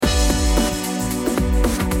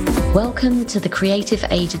Welcome to the Creative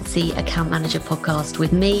Agency Account Manager podcast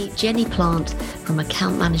with me, Jenny Plant from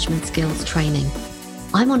Account Management Skills Training.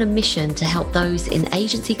 I'm on a mission to help those in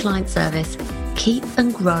agency client service keep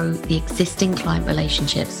and grow the existing client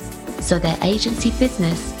relationships so their agency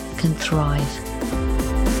business can thrive.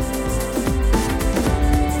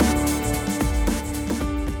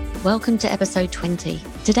 Welcome to episode 20.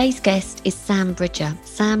 Today's guest is Sam Bridger.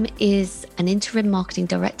 Sam is an interim marketing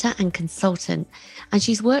director and consultant, and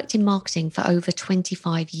she's worked in marketing for over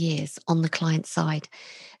 25 years on the client side.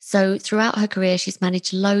 So throughout her career, she's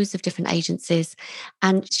managed loads of different agencies,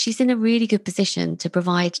 and she's in a really good position to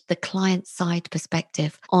provide the client side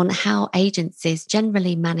perspective on how agencies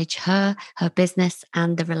generally manage her business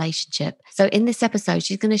and the relationship. So in this episode,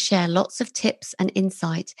 she's going to share lots of tips and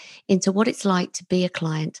insight into what it's like to be a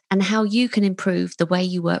client and how you can improve the way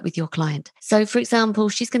you work with your client. So for example,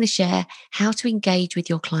 she's going to share how to engage with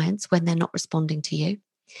your clients when they're not responding to you,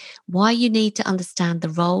 why you need to understand the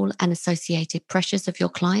role and associated pressures of your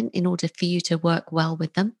client in order for you to work well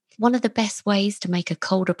with them, one of the best ways to make a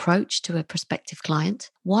cold approach to a prospective client,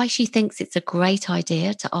 why she thinks it's a great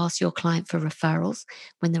idea to ask your client for referrals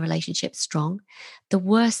when the relationship's strong, the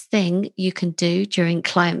worst thing you can do during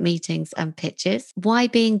client meetings and pitches, why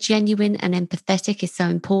being genuine and empathetic is so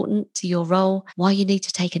important to your role, why you need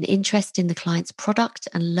to take an interest in the client's product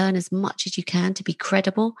and learn as much as you can to be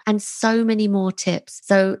credible, and so many more tips.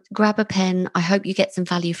 So grab a pen. I hope you get some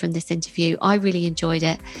value from this interview. I really enjoyed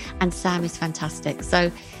it, and Sam is fantastic.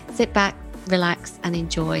 So sit back, relax, and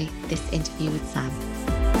enjoy this interview with Sam.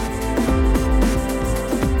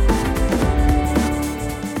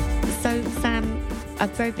 So, Sam, a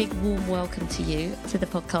very big warm welcome to you to the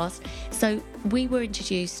podcast. So, we were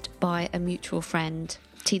introduced by a mutual friend,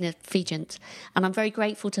 Tina Fegent, and I'm very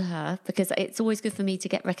grateful to her because it's always good for me to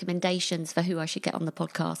get recommendations for who I should get on the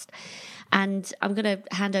podcast. And I'm going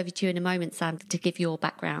to hand over to you in a moment, Sam, to give your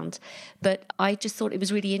background. But I just thought it was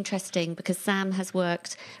really interesting because Sam has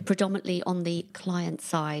worked predominantly on the client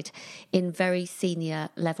side in very senior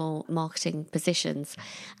level marketing positions.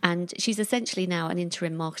 And she's essentially now an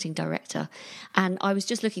interim marketing director. And I was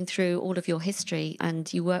just looking through all of your history,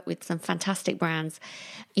 and you work with some fantastic brands.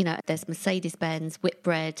 You know, there's Mercedes-Benz,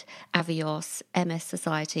 Whitbread, Avios, MS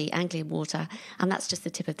Society, Anglian Water, and that's just the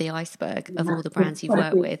tip of the iceberg of all the brands you've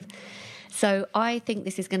worked with. So I think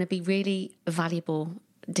this is going to be really valuable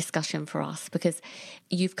discussion for us because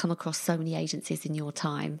you've come across so many agencies in your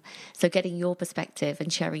time. So getting your perspective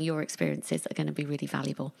and sharing your experiences are going to be really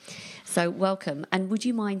valuable. So welcome. And would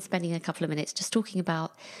you mind spending a couple of minutes just talking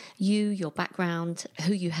about you, your background,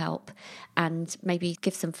 who you help, and maybe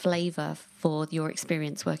give some flavour for your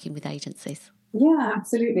experience working with agencies? Yeah,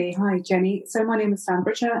 absolutely. Hi, Jenny. So my name is Sam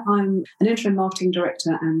Bridger. I'm an interim marketing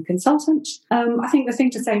director and consultant. I think the thing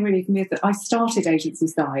to say really for me is that I started agency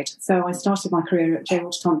side. So I started my career at J.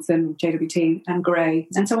 Walter Thompson, JWT and Gray.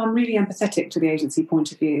 And so I'm really empathetic to the agency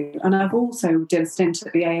point of view. And I've also done a stint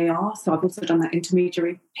at the AAR. So I've also done that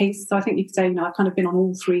intermediary piece. So I think you could say, I've kind of been on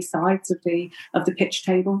all three sides of the pitch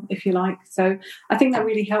table, if you like. So I think that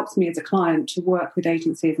really helps me as a client to work with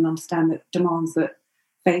agencies and understand the demands that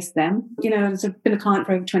face them. I've been a client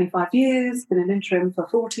for over 25 years, been an interim for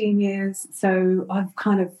 14 years. So I've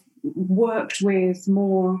kind of worked with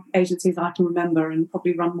more agencies I can remember and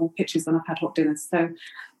probably run more pitches than I've had hot dinners. So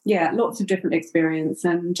yeah, lots of different experience.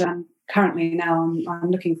 And currently now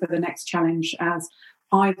I'm looking for the next challenge as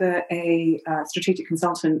either a strategic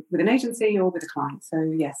consultant with an agency or with a client. So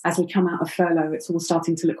yes, as we come out of furlough, it's all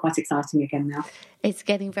starting to look quite exciting again now. It's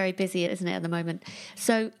getting very busy, isn't it, at the moment?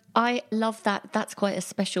 So I love that. That's quite a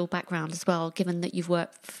special background as well, given that you've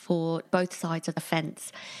worked for both sides of the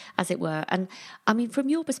fence, as it were. And I mean, from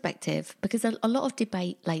your perspective, because a lot of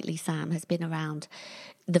debate lately, Sam, has been around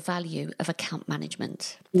the value of account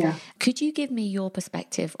management. Yeah. Could you give me your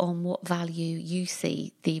perspective on what value you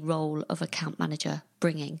see the role of account manager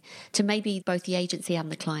bringing to maybe both the agency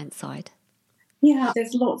and the client side? Yeah,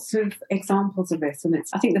 there's lots of examples of this. And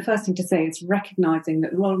I think the first thing to say is recognising that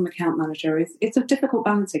the role of an account manager it's a difficult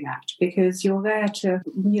balancing act because you're there to,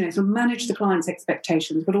 sort of manage the client's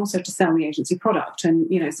expectations, but also to sell the agency product.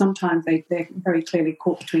 And, sometimes they're very clearly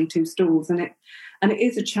caught between two stools. And it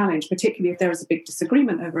is a challenge, particularly if there is a big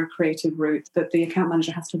disagreement over a creative route, that the account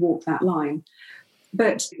manager has to walk that line.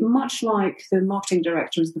 But much like the marketing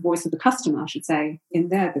director is the voice of the customer, I should say, in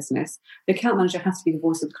their business, the account manager has to be the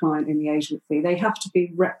voice of the client in the agency. They have to be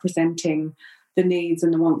representing the needs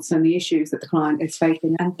and the wants and the issues that the client is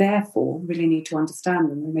facing and therefore really need to understand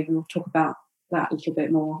them. And maybe we'll talk about that a little bit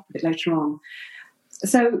more a bit later on.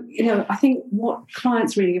 So, I think what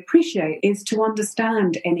clients really appreciate is to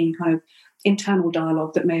understand any kind of internal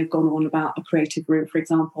dialogue that may have gone on about a creative route, for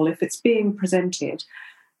example, if it's being presented,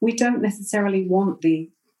 we don't necessarily want the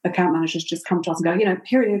account managers just come to us and go,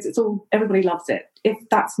 here it is, it's all, everybody loves it. If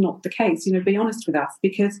that's not the case, be honest with us,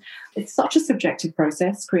 because it's such a subjective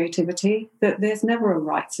process, creativity, that there's never a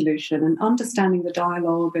right solution. And understanding the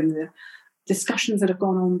dialogue and the discussions that have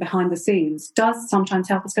gone on behind the scenes does sometimes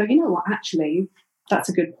help us go, actually, that's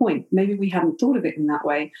a good point. Maybe we hadn't thought of it in that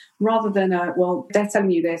way, rather than, well, they're selling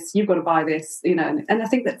you this, you've got to buy this, And I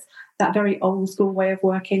think that's that very old school way of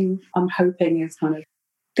working, I'm hoping, is kind of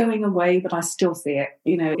going away, but I still see it.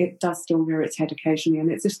 It does still rear its head occasionally, and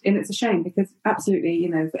it's a shame, because absolutely,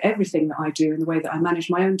 for everything that I do, in the way that I manage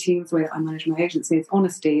my own teams, the way that I manage my agencies,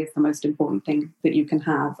 honesty is the most important thing that you can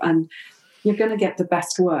have, and you're going to get the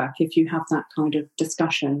best work if you have that kind of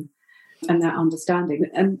discussion and that understanding.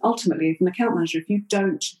 And ultimately, as an account manager, if you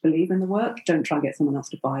don't believe in the work, don't try and get someone else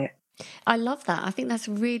to buy it. I love that. I think that's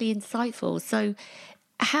really insightful. So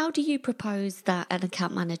how do you propose that an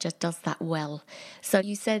account manager does that well? So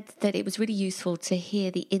you said that it was really useful to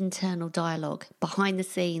hear the internal dialogue behind the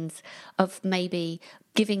scenes of maybe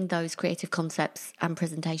giving those creative concepts and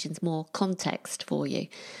presentations more context for you,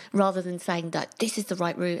 rather than saying that this is the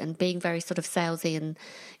right route and being very sort of salesy and,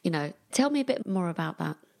 tell me a bit more about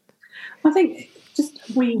that. I think just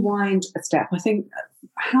rewind a step. I think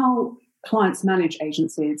how clients manage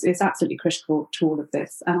agencies is absolutely critical to all of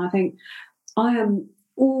this. And I think I am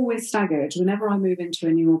always staggered whenever I move into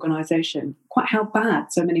a new organisation, quite how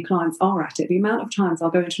bad so many clients are at it. The amount of times I'll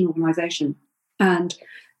go into an organisation and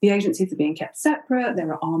the agencies are being kept separate,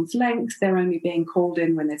 they're at arm's length, they're only being called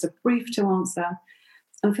in when there's a brief to answer.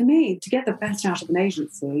 And for me, to get the best out of an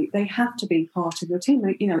agency, they have to be part of your team.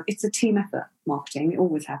 It's a team effort, marketing. It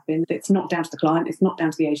always has been. It's not down to the client. It's not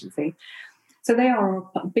down to the agency. So they are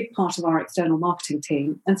a big part of our external marketing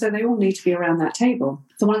team. And so they all need to be around that table.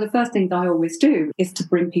 So one of the first things I always do is to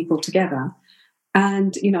bring people together.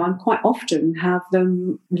 And, I'm quite often have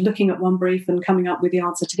them looking at one brief and coming up with the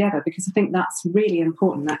answer together, because I think that's really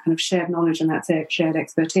important, that kind of shared knowledge and that shared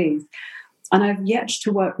expertise. And I've yet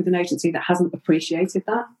to work with an agency that hasn't appreciated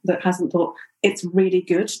that hasn't thought it's really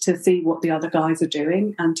good to see what the other guys are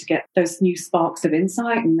doing and to get those new sparks of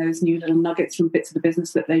insight and those new little nuggets from bits of the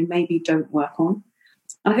business that they maybe don't work on.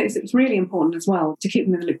 And I think it's really important as well to keep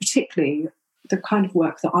them in the loop, particularly the kind of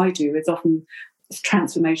work that I do is often it's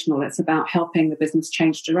transformational. It's about helping the business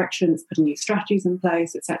change direction, it's putting new strategies in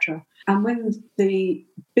place, etc. And when the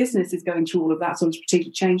business is going through all of that sort of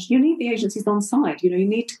strategic change, you need the agencies on side. You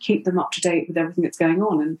need to keep them up to date with everything that's going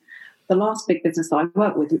on. And the last big business that I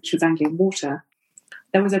worked with, which was Anglian Water,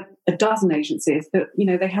 there was a dozen agencies that,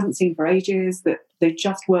 they hadn't seen for ages, that they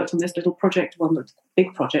just worked on this little project, one that's a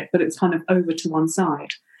big project, but it was kind of over to one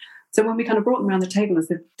side. So when we kind of brought them around the table and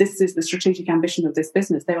said, this is the strategic ambition of this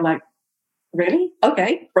business, they were like, really?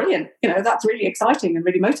 Okay, brilliant. That's really exciting and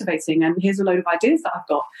really motivating. And here's a load of ideas that I've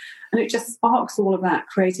got. And it just sparks all of that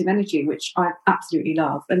creative energy, which I absolutely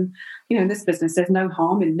love. And, in this business, there's no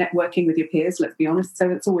harm in networking with your peers, let's be honest. So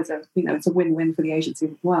it's always it's a win-win for the agency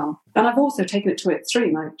as well. And I've also taken it to its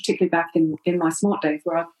extreme, particularly back in my smart days,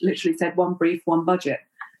 where I've literally said one brief, one budget,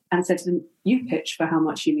 and said to them, you pitch for how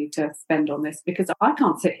much you need to spend on this, because I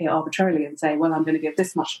can't sit here arbitrarily and say, well, I'm going to give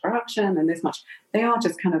this much production and this much. They are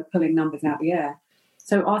just kind of pulling numbers out of the air.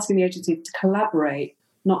 So asking the agency to collaborate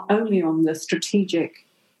not only on the strategic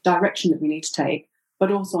direction that we need to take,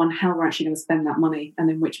 but also on how we're actually going to spend that money and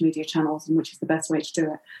in which media channels and which is the best way to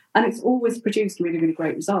do it. And it's always produced really, really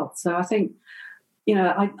great results. So I think,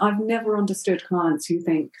 I've never understood clients who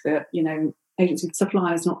think that, agency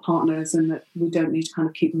suppliers, not partners, and that we don't need to kind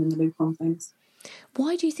of keep them in the loop on things.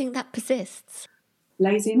 Why do you think that persists?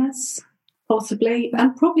 Laziness, possibly,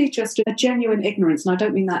 and probably just a genuine ignorance. And I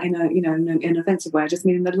don't mean that in an offensive way. I just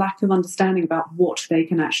mean the lack of understanding about what they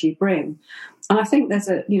can actually bring. And I think there's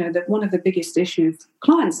one of the biggest issues,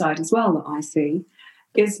 client side as well, that I see,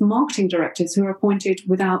 is marketing directors who are appointed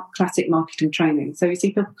without classic marketing training. So you see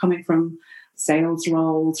people coming from sales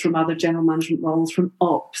roles, from other general management roles, from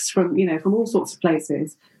ops, from all sorts of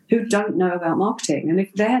places, who don't know about marketing. And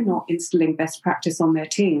if they're not instilling best practice on their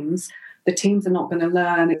teams, the teams are not going to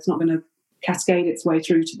learn. It's not going to cascade its way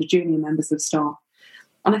through to the junior members of staff.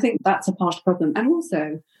 And I think that's a part of the problem. And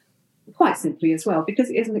also, quite simply as well,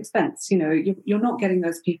 because it is an expense. You're not getting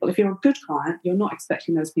those people. If you're a good client, you're not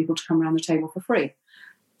expecting those people to come around the table for free.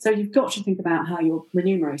 So you've got to think about how you're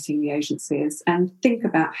remunerating the agencies and think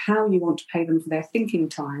about how you want to pay them for their thinking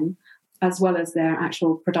time as well as their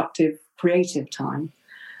actual productive, creative time.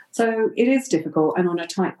 So it is difficult, and on a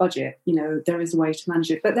tight budget, there is a way to manage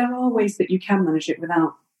it. But there are ways that you can manage it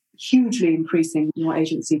without hugely increasing your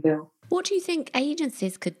agency bill. What do you think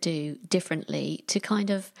agencies could do differently to kind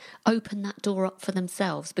of open that door up for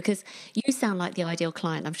themselves? Because you sound like the ideal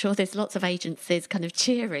client. I'm sure there's lots of agencies kind of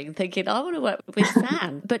cheering, thinking, I want to work with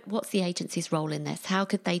Sam. But what's the agency's role in this? How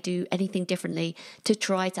could they do anything differently to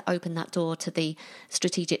try to open that door to the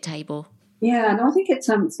strategic table? Yeah, no, I think it's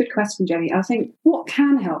a good question, Jenny. I think what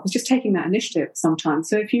can help is just taking that initiative sometimes.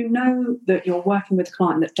 So if you know that you're working with a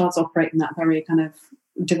client that does operate in that very kind of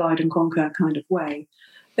divide and conquer kind of way,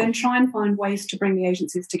 then try and find ways to bring the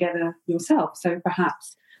agencies together yourself. So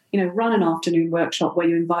perhaps, run an afternoon workshop where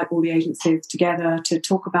you invite all the agencies together to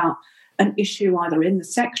talk about an issue either in the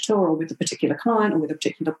sector or with a particular client or with a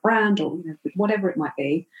particular brand or whatever it might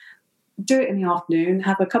be. Do it in the afternoon,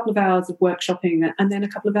 have a couple of hours of workshopping and then a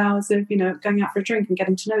couple of hours of, going out for a drink and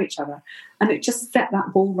getting to know each other. And it just set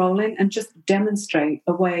that ball rolling and just demonstrate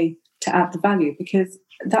a way to add the value, because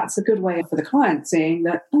that's a good way for the client seeing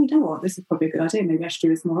that, oh, you know what, this is probably a good idea. Maybe I should do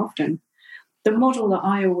this more often. The model that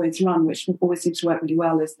I always run, which always seems to work really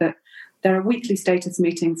well, is that there are weekly status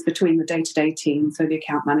meetings between the day-to-day team, so the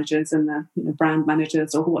account managers and the brand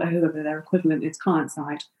managers or whoever their equivalent is client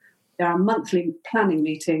side. There are monthly planning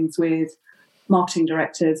meetings with marketing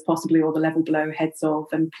directors, possibly, or the level below heads of,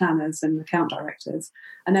 and planners and account directors.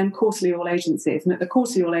 And then quarterly all agencies. And at the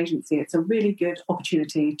quarterly all agency, it's a really good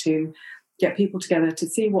opportunity to get people together to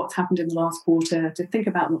see what's happened in the last quarter, to think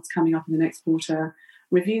about what's coming up in the next quarter,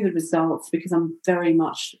 review the results, because I'm very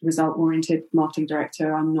much result-oriented marketing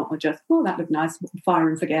director. I'm not just, oh, that looked nice, fire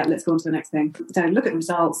and forget, let's go on to the next thing. So look at the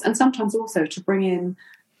results, and sometimes also to bring in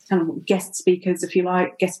kind of guest speakers, if you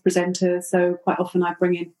like, guest presenters. So quite often I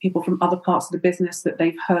bring in people from other parts of the business that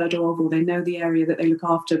they've heard of or they know the area that they look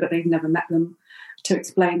after, but they've never met them, to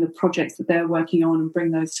explain the projects that they're working on and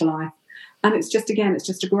bring those to life. And it's just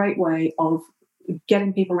a great way of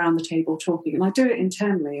getting people around the table talking. And I do it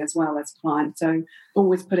internally as well as clients. So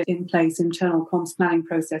always put it in place, internal comms planning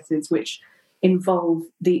processes, which involve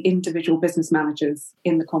the individual business managers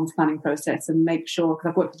in the comms planning process, and make sure, because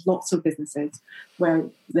I've worked with lots of businesses where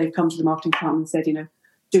they've come to the marketing department and said,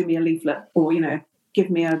 do me a leaflet, or, give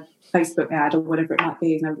me a Facebook ad, or whatever it might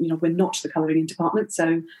be. We're not the colouring department,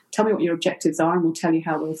 so tell me what your objectives are and we'll tell you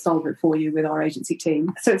how we'll solve it for you with our agency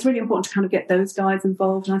team. So it's really important to kind of get those guys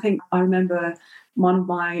involved. And I remember one of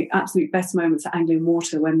my absolute best moments at Anglian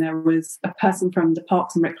Water when there was a person from the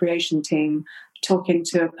Parks and Recreation team talking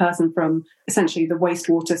to a person from essentially the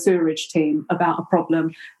wastewater sewerage team about a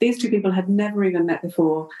problem. These two people had never even met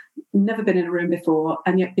before, never been in a room before,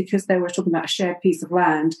 and yet because they were talking about a shared piece of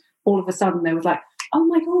land, all of a sudden they was like, oh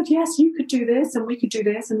my God, yes, you could do this and we could do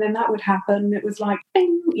this, and then that would happen. It was like,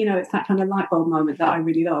 bing, it's that kind of light bulb moment that I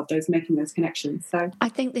really love, making those connections. So I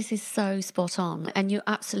think this is so spot on, and you're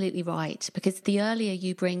absolutely right, because the earlier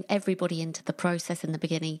you bring everybody into the process in the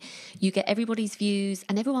beginning, you get everybody's views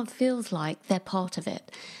and everyone feels like they're part of it.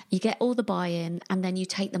 You get all the buy-in and then you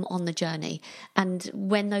take them on the journey. And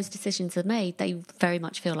when those decisions are made, they very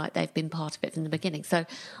much feel like they've been part of it from the beginning. So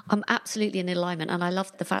I'm absolutely in alignment, and I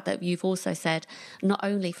love the fact that you've also said not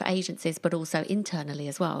only for agencies but also internally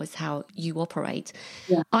as well is how you operate.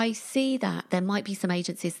 Yeah. I see that there might be some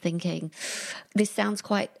agencies thinking, this sounds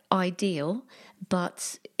quite ideal,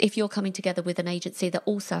 but if you're coming together with an agency that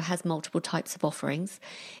also has multiple types of offerings,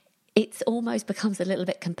 it almost becomes a little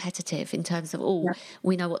bit competitive in terms of,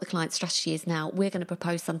 we know what the client strategy is now, we're going to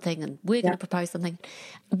propose something and we're going to propose something,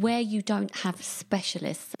 where you don't have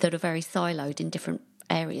specialists that are very siloed in different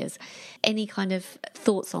areas. Any kind of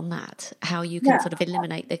thoughts on that, how you can sort of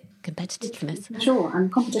eliminate the competitiveness? Sure,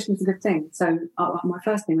 and competition is a good thing. So my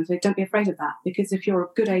first thing was, don't be afraid of that, because if you're a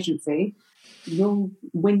good agency, you'll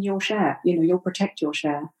win your share, you'll protect your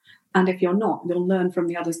share, and if you're not, you'll learn from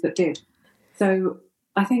the others that did. So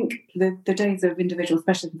I think the days of individual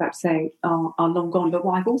specialists, in fact, say, are long gone. But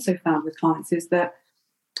what I've also found with clients is that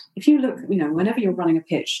if you look, whenever you're running a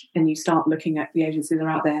pitch and you start looking at the agencies that are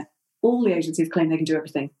out there, all the agencies claim they can do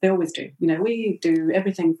everything. They always do. We do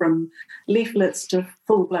everything from leaflets to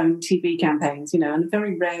full-blown TV campaigns, and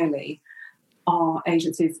very rarely are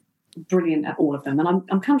agencies brilliant at all of them. And I'm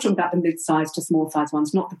kind of talking about the mid-sized to small-sized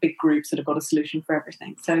ones, not the big groups that have got a solution for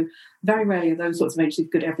everything. So very rarely are those sorts of agencies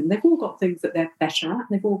good at everything. They've all got things that they're better at.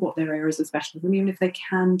 They've all got their areas of specialism, even if they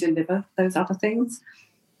can deliver those other things.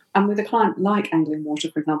 And with a client like Anglian Water,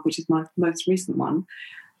 for example, which is my most recent one,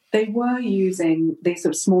 they were using these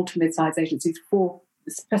sort of small to mid-sized agencies for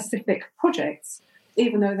specific projects,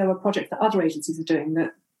 even though there were projects that other agencies are doing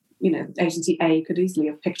that, agency A could easily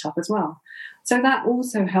have picked up as well. So that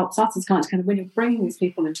also helps us as clients, kind of when you're bringing these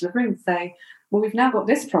people into the room, say, well, we've now got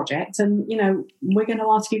this project and, we're going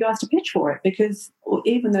to ask you guys to pitch for it, because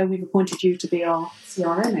even though we've appointed you to be our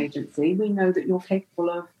CRM agency, we know that you're capable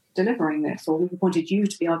of delivering this, or we've appointed you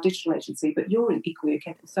to be our digital agency, but you're equally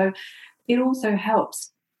capable. So it also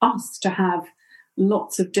helps us to have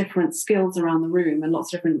lots of different skills around the room and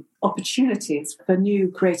lots of different opportunities for new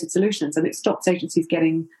creative solutions. And it stops agencies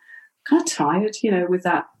getting kind of tired, with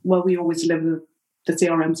that, well, we always deliver the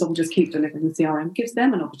CRM, so we'll just keep delivering the CRM. It gives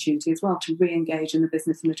them an opportunity as well to re-engage in the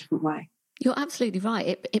business in a different way. You're absolutely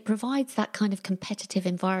right. It provides that kind of competitive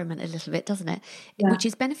environment a little bit, doesn't it? Yeah. Which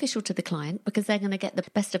is beneficial to the client because they're going to get the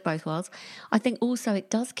best of both worlds. I think also it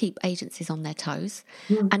does keep agencies on their toes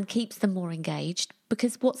and keeps them more engaged,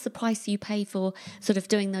 because what's the price you pay for sort of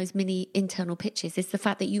doing those mini internal pitches is the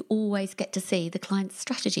fact that you always get to see the client's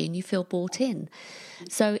strategy and you feel bought in.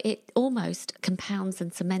 So it almost compounds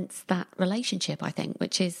and cements that relationship, I think,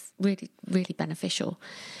 which is really, really beneficial.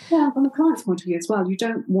 Yeah, from the client's point of view as well, you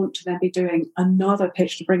don't want to then be doing another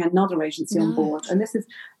pitch to bring another agency on board. And this is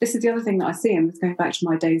the other thing that I see, and it's going back to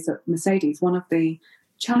my days at Mercedes. One of the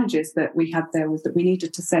challenges that we had there was that we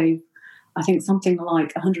needed to save, I think, something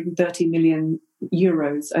like 130 million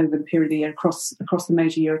euros over the period of the year across the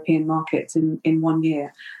major European markets in 1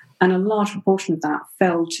 year. And a large proportion of that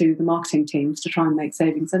fell to the marketing teams to try and make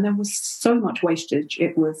savings. And there was so much wastage,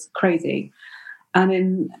 it was crazy. And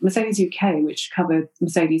in Mercedes UK, which covered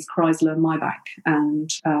Mercedes, Chrysler, Maybach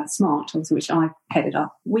and Smart, also which I headed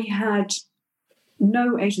up, we had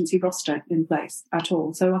no agency roster in place at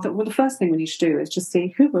all. So I thought, well, the first thing we need to do is just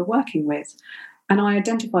see who we're working with. And I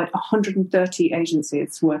identified 130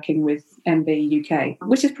 agencies working with MB UK,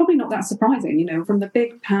 which is probably not that surprising, from the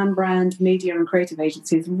big pan brand media and creative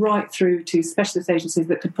agencies right through to specialist agencies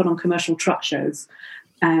that could put on commercial truck shows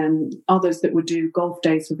and others that would do golf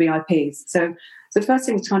days for VIPs. So the first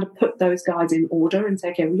thing is trying to put those guys in order and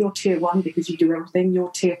say, okay, well, you're tier 1 because you do everything,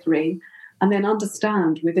 you're tier 3, and then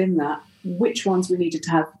understand within that which ones we needed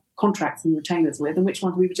to have contracts and retainers with and which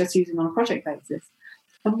ones we were just using on a project basis.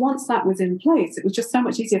 And once that was in place, it was just so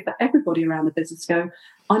much easier for everybody around the business to go,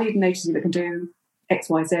 I need an agency that can do X,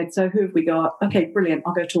 Y, Z. So who have we got? Okay, brilliant.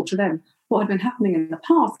 I'll go talk to them. What had been happening in the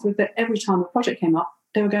past was that every time a project came up,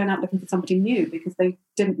 they were going out looking for somebody new because they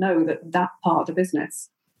didn't know that part of the business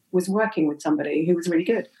was working with somebody who was really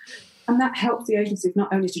good. And that helps the agencies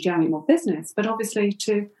not only to generate more business, but obviously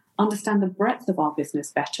to understand the breadth of our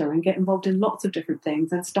business better and get involved in lots of different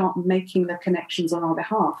things and start making the connections on our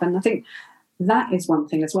behalf. And I think that is one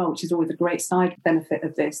thing as well, which is always a great side benefit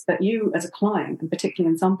of this, that you as a client, and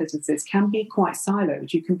particularly in some businesses, can be quite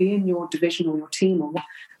siloed. You can be in your division or your team or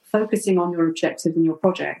focusing on your objectives and your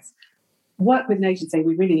projects. Work with an agency,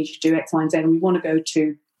 we really need you to do X, Y, and Z, and we want to go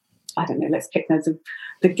to, I don't know, let's pick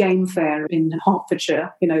the game fair in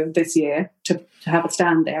Hertfordshire, this year to have a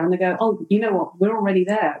stand there. And they go, oh, you know what, we're already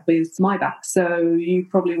there with Maybach, so you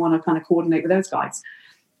probably want to kind of coordinate with those guys.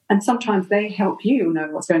 And sometimes they help you know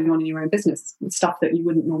what's going on in your own business, stuff that you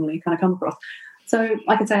wouldn't normally kind of come across. So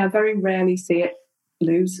like I say, I very rarely see it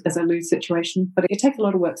as a lose situation, but it takes a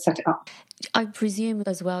lot of work to set it up. I presume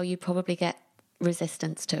as well you probably get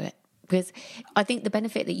resistance to it. Because I think the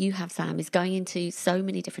benefit that you have, Sam, is going into so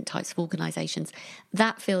many different types of organisations.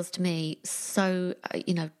 That feels to me so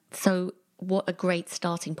what a great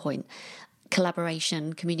starting point.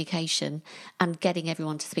 Collaboration, communication, and getting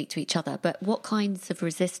everyone to speak to each other. But what kinds of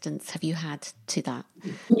resistance have you had to that?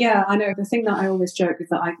 Yeah, I know. The thing that I always joke is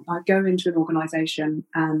that I go into an organisation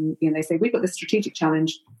and they say, we've got this strategic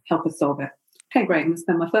challenge, help us solve it. Okay, great. I'm going to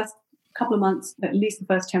spend my first couple of months, at least the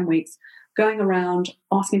first 10 weeks, going around,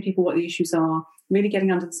 asking people what the issues are, really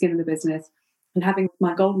getting under the skin of the business and having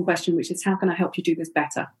my golden question, which is, how can I help you do this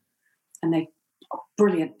better? And they, oh,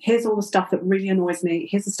 brilliant. Here's all the stuff that really annoys me.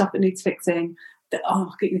 Here's the stuff that needs fixing.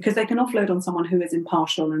 Because they can offload on someone who is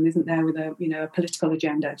impartial and isn't there with a political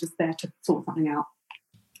agenda, just there to sort something out.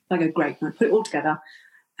 So I go, great. And I put it all together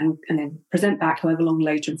and then present back however long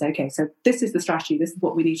later and say, okay, so this is the strategy. This is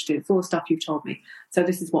what we need to do. It's all the stuff you've told me. So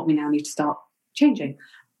this is what we now need to start changing.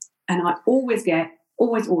 And I always get,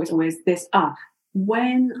 always this,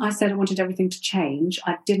 when I said I wanted everything to change,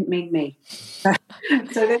 I didn't mean me. So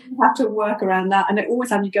then you have to work around that. And it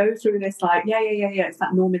always have you go through this like, yeah. It's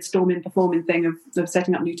that norming, storming, performing thing of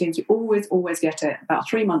setting up new teams. You always get it. About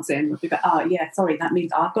 3 months in, we'll be like, sorry, that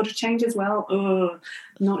means I've got to change as well.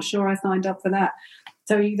 Not sure I signed up for that.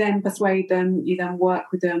 So you then persuade them, you then work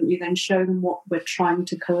with them, you then show them what we're trying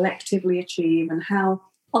to collectively achieve and how,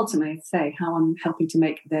 ultimately, how I'm helping to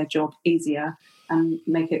make their job easier and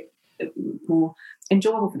make it more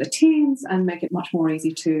enjoyable for the teams and make it much more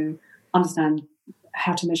easy to understand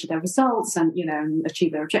how to measure their results and, and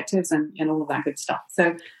achieve their objectives and all of that good stuff.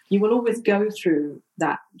 So you will always go through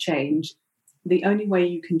that change. The only way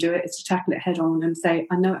you can do it is to tackle it head on and say,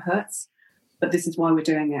 I know it hurts, but this is why we're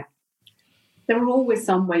doing it. there are always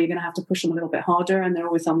some where you're going to have to push them a little bit harder, and there are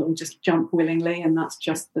always some that will just jump willingly, and that's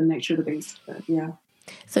just the nature of the beast. But yeah.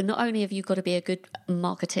 So not only have you got to be a good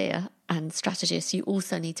marketeer and strategist, you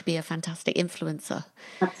also need to be a fantastic influencer.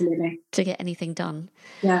 Absolutely. To get anything done.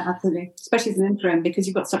 Yeah, absolutely. Especially as an interim, because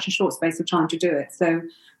you've got such a short space of time to do it. So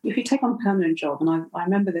if you take on a permanent job, and I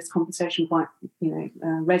remember this conversation quite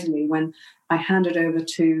readily when I handed over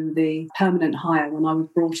to the permanent hire, when I was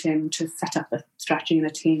brought in to set up a strategy and a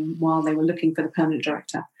team while they were looking for the permanent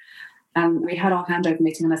director. And we had our handover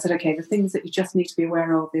meeting, and I said, okay, the things that you just need to be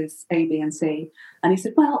aware of is A, B, and C. And he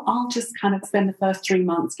said, well, I'll just kind of spend the first 3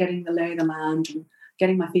 months getting the lay of the land and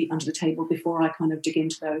getting my feet under the table before I kind of dig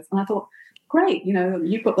into those. And I thought, great,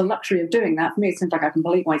 you've got the luxury of doing that. For me, it seems like a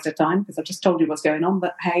complete waste of time because I've just told you what's going on.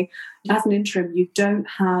 But hey, as an interim, you don't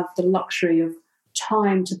have the luxury of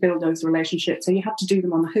time to build those relationships. So you have to do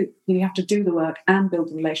them on the hoop. You have to do the work and build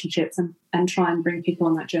the relationships and try and bring people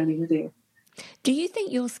on that journey with you. Do you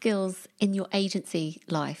think your skills in your agency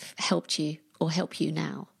life helped you or help you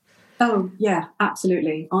now? Oh, yeah,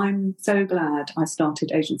 absolutely. I'm so glad I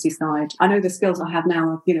started agency side. I know the skills I have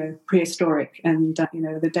now are, prehistoric, and,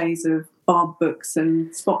 the days of barb books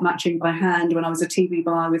and spot matching by hand when I was a TV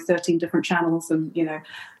buyer with 13 different channels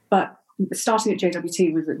but starting at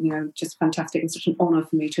JWT was, just fantastic and such an honour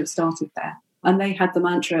for me to have started there. And they had the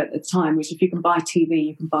mantra at the time, which if you can buy TV,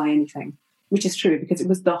 you can buy anything. Which is true, because it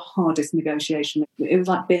was the hardest negotiation. It was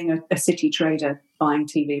like being a city trader buying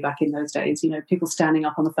TV back in those days. People standing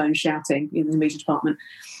up on the phone shouting in the media department.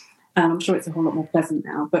 And I'm sure it's a whole lot more pleasant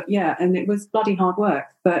now. But yeah, and it was bloody hard work.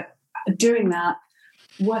 But doing that,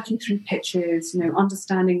 working through pitches,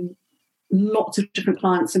 understanding lots of different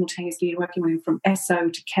clients simultaneously, working with them from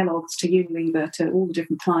Esso to Kellogg's to Unilever to all the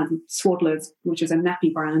different clients, Swaddlers, which is a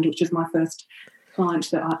nappy brand, which is my first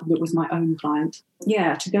client that was my own client.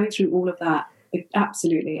 Yeah, to go through all of that,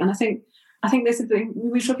 absolutely. And I think this is the thing, we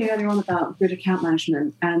were talking earlier on about good account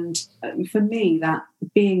management, and for me, that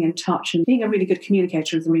being in touch and being a really good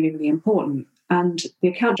communicator is really, really important. And the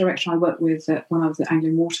account director I worked with when I was at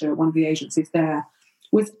Anglian Water, one of the agencies there,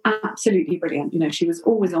 was absolutely brilliant. She was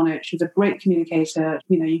always on it. She was a great communicator.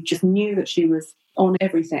 You just knew that she was on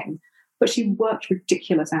everything. But she worked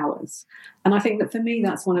ridiculous hours. And I think that for me,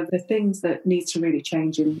 that's one of the things that needs to really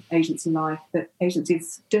change in agency life, that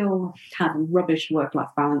agencies still have rubbish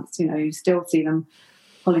work-life balance. You still see them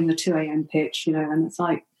pulling the 2 a.m. pitch, and it's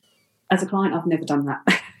like, as a client, I've never done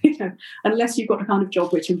that, unless you've got a kind of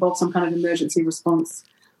job which involves some kind of emergency response.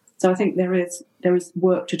 So I think there is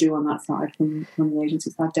work to do on that side from the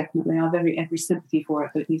agency side, definitely. I have every sympathy for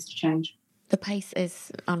it, but it needs to change. The pace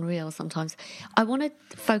is unreal sometimes. I want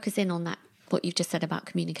to focus in on that, what you've just said about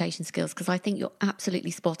communication skills, because I think you're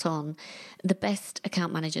absolutely spot on. The best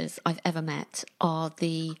account managers I've ever met are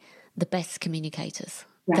the best communicators.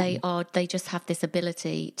 Yeah. They just have this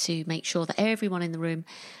ability to make sure that everyone in the room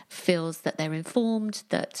feels that they're informed,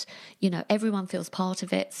 that, everyone feels part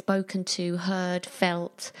of it, spoken to, heard,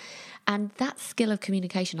 felt. And that skill of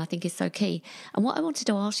communication, I think, is so key. And what I wanted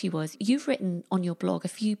to ask you was, you've written on your blog a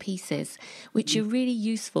few pieces which are really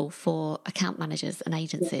useful for account managers and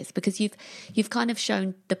agencies, because you've kind of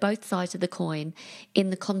shown the both sides of the coin in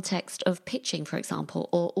the context of pitching, for example,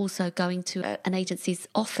 or also going to an agency's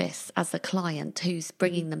office as a client who's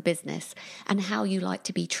bringing them business, and how you like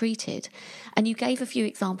to be treated. And you gave a few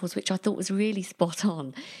examples which I thought was really spot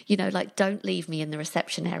on, like don't leave me in the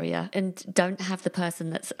reception area, and don't have the person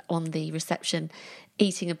that's on the reception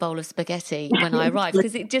eating a bowl of spaghetti when I arrive,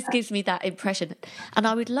 because it just gives me that impression. And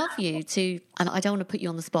I would love you to, and I don't want to put you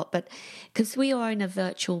on the spot, but because we are in a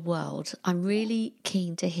virtual world, I'm really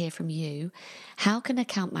keen to hear from you. How can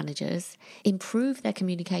account managers improve their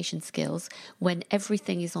communication skills when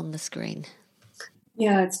everything is on the screen?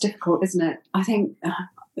 Yeah, it's difficult, isn't it? I think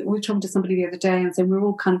we were talking to somebody the other day and saying we're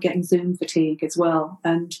all kind of getting Zoom fatigue as well.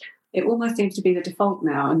 And it almost seems to be the default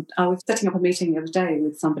now. And I was setting up a meeting the other day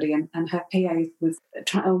with somebody, and her PA was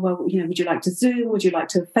trying, would you like to Zoom? Would you like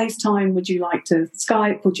to FaceTime? Would you like to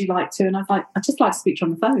Skype? Would you like to? And I was like, I'd just like to speak to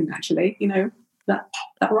you on the phone, actually. That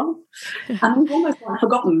wrong? And we've almost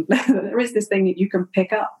forgotten that there is this thing that you can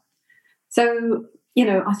pick up. So,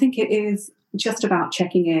 I think it is just about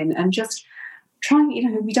checking in and just trying,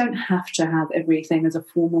 we don't have to have everything as a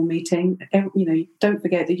formal meeting. Don't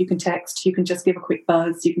forget that you can text, you can just give a quick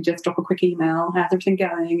buzz, you can just drop a quick email. How's everything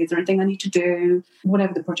going? Is there anything I need to do?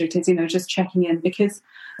 Whatever the project is, just checking in. Because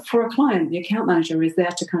for a client, the account manager is there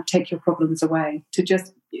to kind of take your problems away, to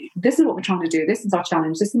just, this is what we're trying to do. This is our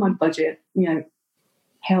challenge. This is my budget.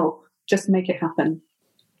 Help, just make it happen.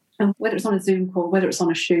 And whether it's on a Zoom call, whether it's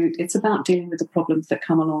on a shoot, it's about dealing with the problems that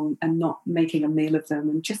come along and not making a meal of them,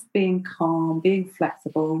 and just being calm, being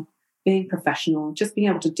flexible, being professional, just being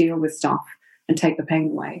able to deal with stuff and take the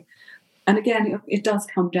pain away. And again, it does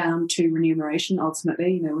come down to remuneration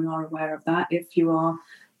ultimately. We are aware of that. If you are,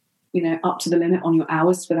 up to the limit on your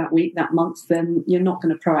hours for that week, that month, then you're not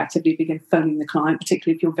going to proactively begin phoning the client,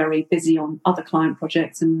 particularly if you're very busy on other client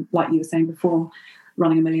projects and, like you were saying before,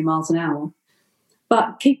 running a million miles an hour.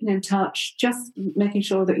 But keeping in touch, just making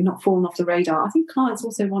sure that you're not falling off the radar. I think clients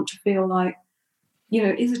also want to feel like,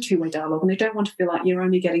 it is a two-way dialogue, and they don't want to feel like you're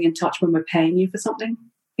only getting in touch when we're paying you for something.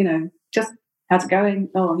 Just how's it going?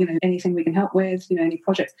 Oh, anything we can help with, any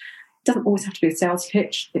projects. It doesn't always have to be a sales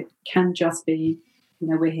pitch. It can just be,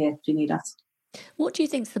 we're here if you need us. What do you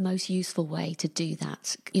think is the most useful way to do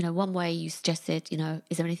that? One way you suggested,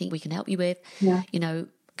 is there anything we can help you with? Yeah.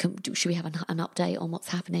 Should we have an update on what's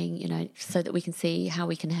happening, so that we can see how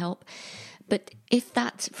we can help? But if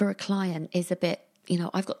that for a client is a bit,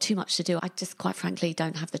 I've got too much to do, I just quite frankly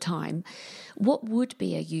don't have the time, what would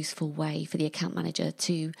be a useful way for the account manager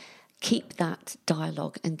to keep that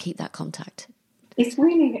dialogue and keep that contact? It's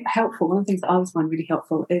really helpful. One of the things that I always find really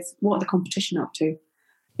helpful is what are the competition up to?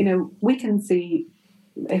 We can see,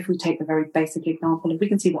 if we take the very basic example, we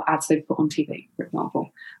can see what ads they've put on TV, for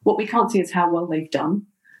example. What we can't see is how well they've done.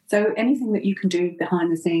 So anything that you can do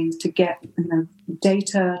behind the scenes to get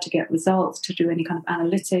data, to get results, to do any kind of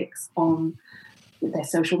analytics on their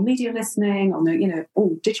social media listening, on the,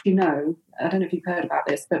 did you know, I don't know if you've heard about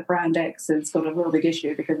this, but Brand X has got a real big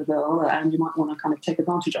issue because of and you might want to kind of take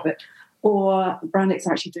advantage of it. Or Brand X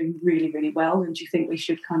are actually doing really, really well, and do you think we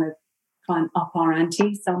should kind of try and up our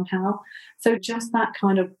ante somehow? So just that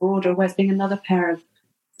kind of broader awareness, being another pair of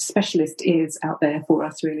specialist ears out there for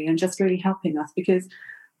us, really, and just really helping us, because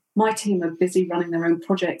my team are busy running their own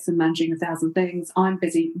projects and managing 1,000 things. I'm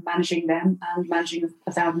busy managing them and managing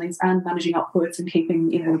 1,000 things and managing upwards and keeping,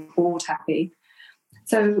 the board happy.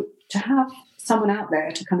 So to have someone out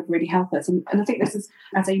there to kind of really help us. And I think this is,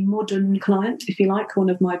 as a modern client, if you like, one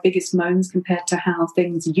of my biggest moans compared to how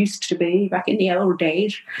things used to be back in the old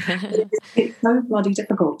days. It's so bloody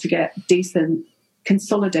difficult to get decent,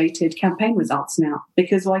 consolidated campaign results now,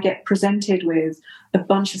 because I get presented with a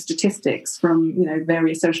bunch of statistics from,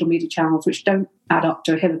 various social media channels which don't add up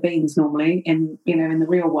to a hill of beans normally in the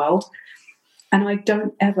real world. And I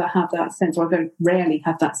don't ever have that sense, or I very rarely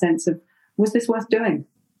have that sense of, was this worth doing?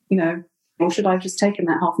 Or should I have just taken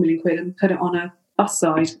that £500,000 and put it on a bus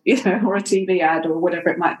side, or a TV ad or whatever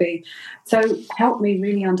it might be? So help me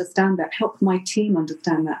really understand that, help my team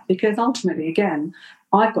understand that, because ultimately, again,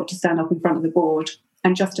 I've got to stand up in front of the board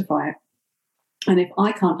and justify it. And if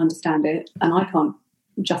I can't understand it and I can't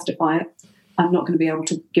justify it, I'm not going to be able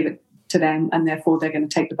to give it to them, and therefore they're going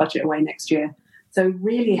to take the budget away next year. So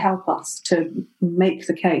really help us to make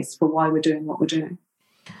the case for why we're doing what we're doing.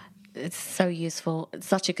 It's so useful. It's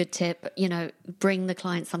such a good tip. Bring the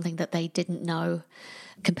client something that they didn't know.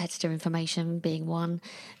 Competitor information being one,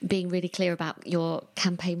 being really clear about your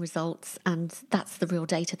campaign results, and that's the real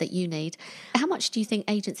data that you need. How much do you think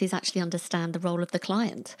agencies actually understand the role of the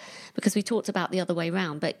client? Because we talked about the other way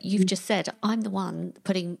around, but you've just said, I'm the one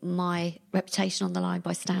putting my reputation on the line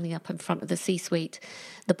by standing up in front of the C-suite,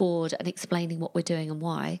 the board, and explaining what we're doing and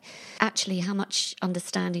why. Actually, how much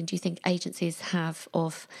understanding do you think agencies have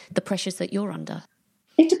of the pressures that you're under?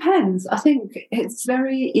 It depends. I think it's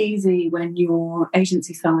very easy when you're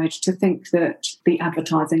agency side to think that the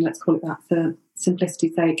advertising, let's call it that for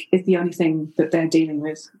simplicity's sake, is the only thing that they're dealing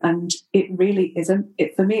with. And it really isn't.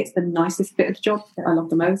 For me, it's the nicest bit of the job that I love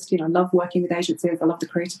the most. I love working with agencies. I love the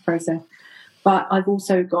creative process. But I've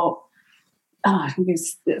also got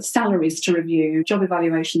salaries to review, job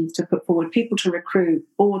evaluations to put forward, people to recruit,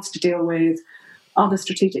 boards to deal with, other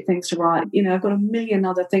strategic things to write. I've got a million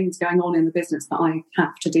other things going on in the business that I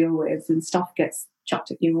have to deal with, and stuff gets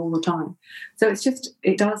chucked at you all the time. So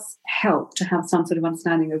it does help to have some sort of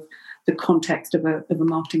understanding of the context of a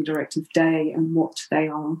marketing director's day and what they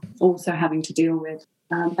are also having to deal with.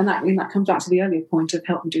 And that comes back to the earlier point of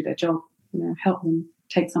help them do their job, help them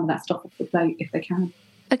take some of that stuff off the plate if they can.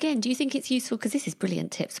 Again, do you think it's useful? Because this is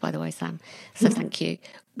brilliant tips, by the way, Sam. So thank you.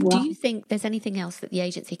 Yeah. Do you think there's anything else that the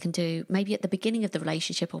agency can do, maybe at the beginning of the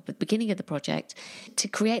relationship or at the beginning of the project, to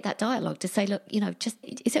create that dialogue, to say, look, just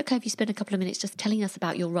is it okay if you spend a couple of minutes just telling us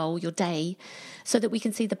about your role, your day, so that we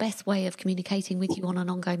can see the best way of communicating with you on an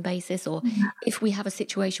ongoing basis? Or if we have a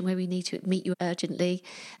situation where we need to meet you urgently,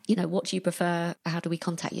 what do you prefer? How do we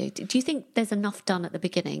contact you? Do you think there's enough done at the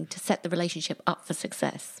beginning to set the relationship up for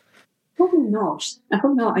success? Probably not.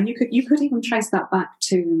 And you could even trace that back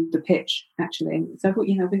to the pitch, actually. So,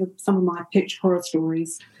 with some of my pitch horror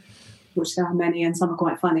stories, which there are many and some are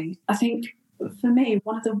quite funny, I think for me,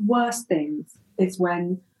 one of the worst things is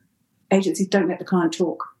when agencies don't let the client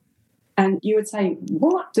talk. And you would say,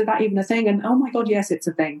 what? Is that even a thing? And oh my God, yes, it's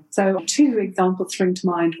a thing. So 2 examples spring to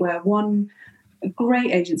mind where one, a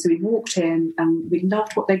great agency, we walked in and we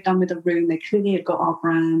loved what they'd done with the room. They clearly had got our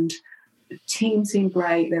brand. The team seemed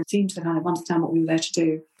great. They seemed to kind of understand what we were there to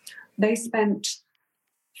do. They spent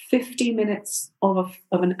 50 minutes of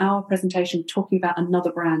an hour presentation talking about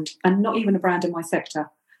another brand, and not even a brand in my sector,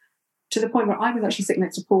 to the point where I was actually sitting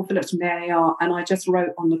next to Paul Phillips from the AAR, and I just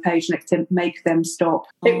wrote on the page next to him, make them stop.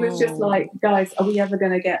 It was just like, guys, are we ever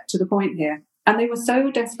going to get to the point here? And they were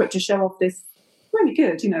so desperate to show off this really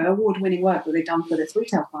good, award-winning work that they'd done for this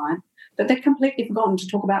retail client, that they'd completely forgotten to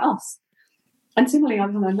talk about us. And similarly, I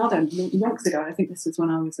was on another months ago, I think this was when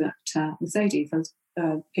I was at Mercedes. I was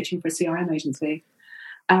pitching for a CRM agency.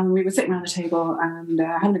 And we were sitting around the table and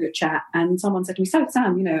having a good chat. And someone said to me, so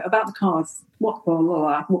Sam, about the cars,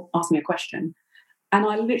 asked me a question. And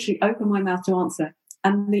I literally opened my mouth to answer.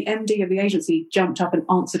 And the MD of the agency jumped up and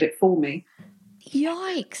answered it for me.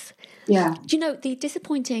 Yikes. Yeah. Do you know, the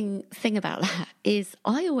disappointing thing about that is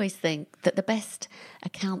I always think that the best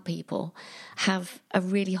account people have a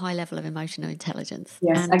really high level of emotional intelligence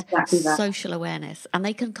and exactly that. Social awareness, and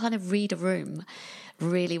they can kind of read a room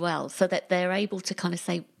really well so that they're able to kind of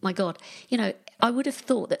say, my God, I would have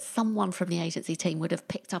thought that someone from the agency team would have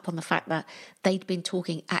picked up on the fact that they'd been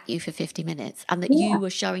talking at you for 50 minutes and that you were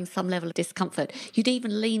showing some level of discomfort. You'd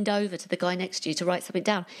even leaned over to the guy next to you to write something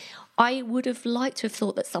down. I would have liked to have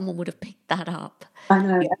thought that someone would have picked that up. I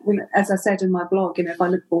know. As I said in my blog, if I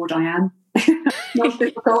look bored, I am. Not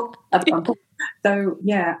difficult. So,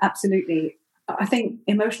 yeah, absolutely. I think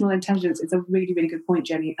emotional intelligence is a really, really good point,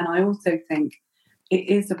 Jenny. And I also think it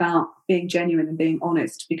is about being genuine and being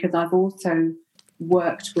honest, because I've also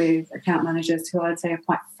worked with account managers who I'd say are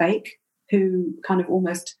quite fake, who kind of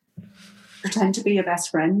almost pretend to be your best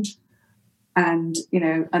friend. And,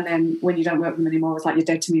 and then when you don't work with them anymore, it's like, you're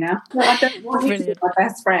dead to me now. No, I don't want you to be my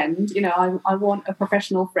best friend. I want a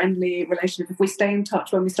professional, friendly relationship. If we stay in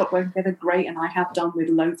touch when we stop working together, great. And I have done with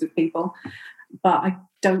loads of people. But I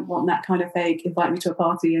don't want that kind of fake, invite me to a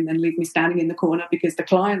party and then leave me standing in the corner because the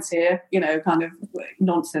client's here, kind of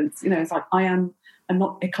nonsense. It's like, I'm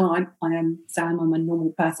not a client. I am Sam. I'm a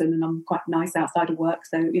normal person and I'm quite nice outside of work.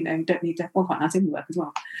 So, don't need to, quite nice in work as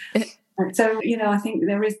well. So, I think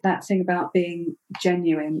there is that thing about being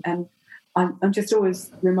genuine. And I'm just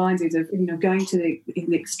always reminded of, going to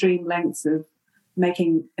the extreme lengths of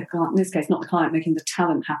making a client, in this case, not the client, making the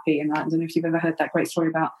talent happy. And I don't know if you've ever heard that great story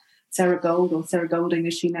about Sarah Gold, or Sarah Golding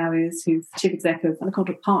as she now is, who's chief exec of, they're called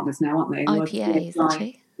partners now, aren't they? IPA, isn't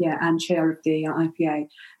she? Yeah, and chair of the IPA.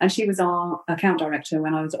 And she was our account director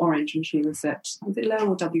when I was at Orange, and she was at, was it Lowe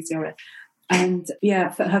or WCRS? And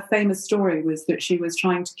yeah, her famous story was that she was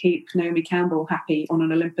trying to keep Naomi Campbell happy on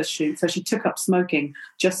an Olympus shoot. So she took up smoking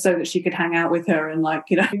just so that she could hang out with her. And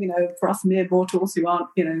for us mere mortals who aren't,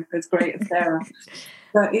 as great as Sarah.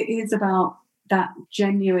 But it is about that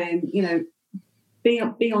genuine,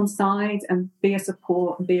 be on side and be a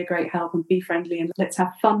support and be a great help and be friendly and let's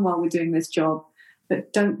have fun while we're doing this job.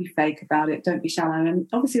 But don't be fake about it. Don't be shallow. And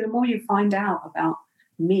obviously the more you find out about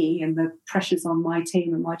me and the pressures on my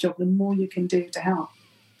team and my job, the more you can do to help.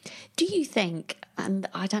 Do you think, and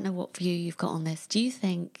I don't know what view you've got on this, do you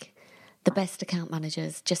think the best account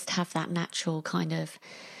managers just have that natural kind of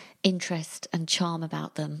interest and charm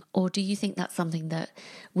about them? Or do you think that's something that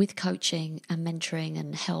with coaching and mentoring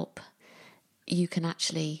and help, you can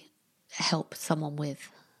actually help someone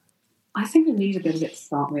with? I think you need a bit of it to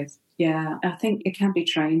start with. Yeah, I think it can be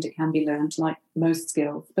trained, it can be learned, like most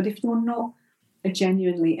skills. But if you're not a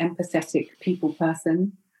genuinely empathetic people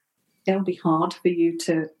person, it'll be hard for you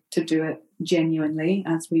to do it genuinely,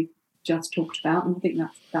 as we just talked about. And I think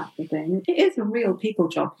that's the thing. It is a real people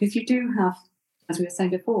job because you do have, as we were saying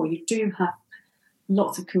before, you do have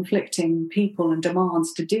lots of conflicting people and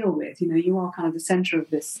demands to deal with. You are kind of the centre of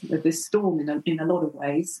this storm in a lot of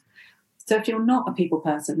ways. So if you're not a people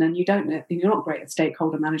person and you're not great at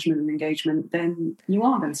stakeholder management and engagement, then you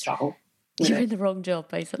are going to struggle. You're in the wrong job,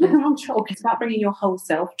 basically. You're in the wrong job. It's about bringing your whole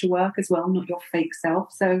self to work as well, not your fake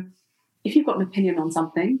self. So if you've got an opinion on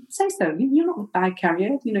something, say so. You're not a bag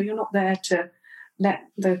carrier. You're not there to let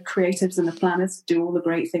the creatives and the planners do all the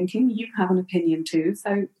great thinking. You have an opinion too.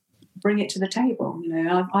 So bring it to the table.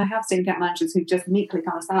 I have seen account managers who just meekly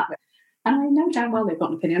kind of sat there, and I know damn well they've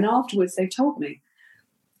got an opinion. And afterwards, they've told me.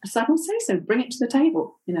 It's like, well, say so. Bring it to the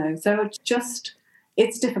table. So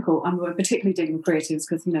it's difficult. And we're particularly dealing with creatives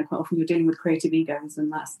because quite often you're dealing with creative egos,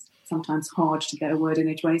 and that's sometimes hard to get a word in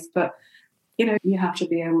edgeways. But you have to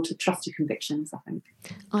be able to trust your convictions, I think.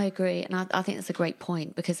 I agree. And I think that's a great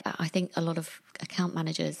point, because I think a lot of account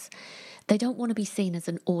managers, They don't want to be seen as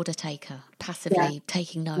an order taker, passively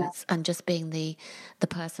taking notes and just being the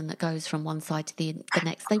person that goes from one side to the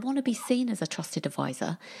next. They want to be seen as a trusted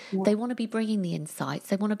advisor. Yeah. They want to be bringing the insights.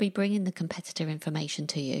 They want to be bringing the competitor information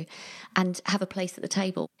to you and have a place at the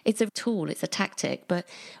table. It's a tool, it's a tactic, but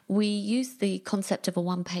we use the concept of a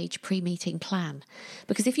one-page pre-meeting plan.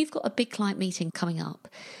 Because if you've got a big client meeting coming up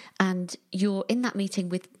and you're in that meeting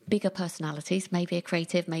with bigger personalities, maybe a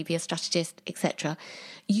creative, maybe a strategist, etc.,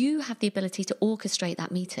 you have the ability to orchestrate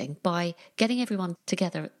that meeting by getting everyone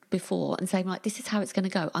together before and saying, right, this is how it's going to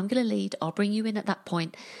go. I'm going to lead. I'll bring you in at that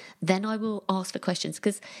point. Then I will ask for questions,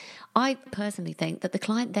 because I personally think that the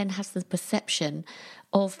client then has the perception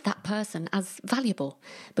of that person as valuable.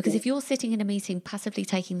 Because if you're sitting in a meeting passively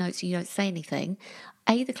taking notes and you don't say anything,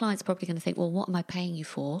 A, the client's probably going to think, well, what am I paying you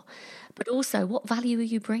for? But also, what value are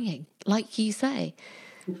you bringing? Like you say.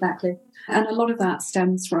 Exactly. And a lot of that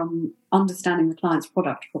stems from understanding the client's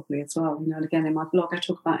product properly as well. And again, in my blog, I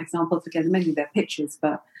talk about examples, again, mainly they're pictures,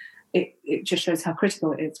 but it just shows how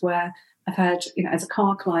critical it is, where I've had, as a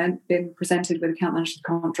car client, been presented with account managers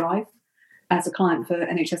who can't drive, as a client for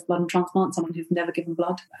NHS blood and transplant, someone who's never given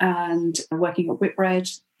blood, and working at Whitbread,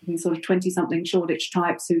 these sort of 20-something Shoreditch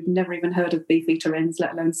types who've never even heard of Beefeater Inns,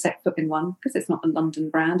 let alone set foot in one, because it's not a London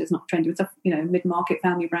brand, it's not trendy, it's a mid-market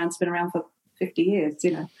family brand, it's been around for 50 years,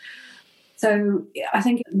 So I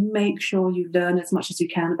think make sure you learn as much as you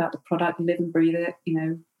can about the product, live and breathe it,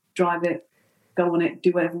 drive it, go on it,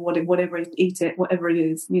 do whatever it, eat it, whatever it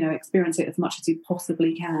is, experience it as much as you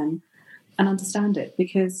possibly can and understand it.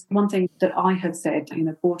 Because one thing that I have said in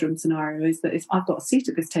a boardroom scenario is that if I've got a seat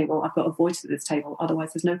at this table, I've got a voice at this table,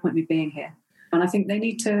 otherwise there's no point in me being here. And I think they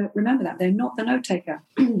need to remember that. They're not the note taker.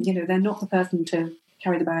 They're not the person to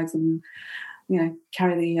carry the bags and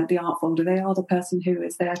carry the art folder. They are the person who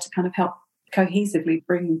is there to kind of help cohesively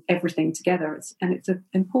bring everything together. It's an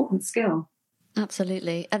important skill.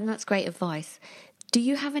 Absolutely. And that's great advice. Do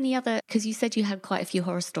you have any other, because you said you had quite a few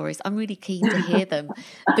horror stories. I'm really keen to hear them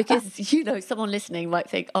because, someone listening might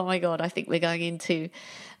think, oh my God, I think we're going into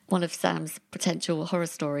one of Sam's potential horror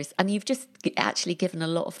stories. And you've just actually given a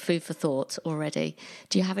lot of food for thought already.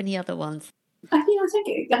 Do you have any other ones? I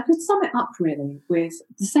think I could sum it up really with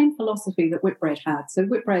the same philosophy that Whitbread had. So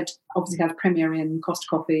Whitbread obviously had Premier Inn, Costa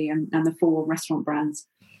Coffee and the 4 restaurant brands.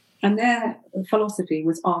 And their philosophy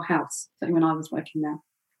was our house, certainly when I was working there.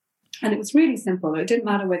 And it was really simple. It didn't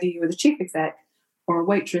matter whether you were the chief exec or a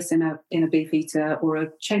waitress in a Beefeater or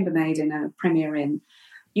a chambermaid in a Premier Inn.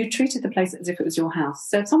 You treated the place as if it was your house.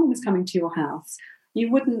 So if someone was coming to your house, you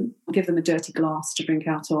wouldn't give them a dirty glass to drink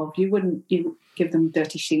out of. You wouldn't give them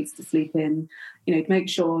dirty sheets to sleep in. Make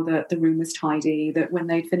sure that the room was tidy, that when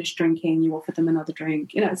they'd finished drinking, you offered them another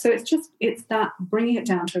drink. So it's that bringing it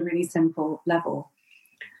down to a really simple level.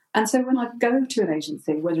 And so when I go to an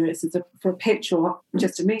agency, whether it's for a pitch or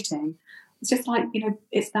just a meeting, it's just like,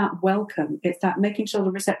 it's that welcome. It's that making sure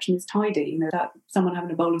the reception is tidy, that someone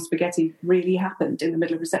having a bowl of spaghetti really happened in the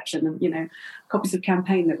middle of reception and, copies of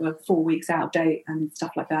campaign that were 4 weeks out of date and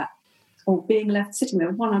stuff like that. Or being left sitting there.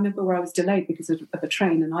 One, I remember where I was delayed because of a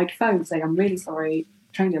train and I'd phone saying, I'm really sorry,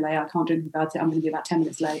 train delay, I can't do anything about it, I'm going to be about 10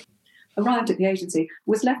 minutes late. Arrived at the agency,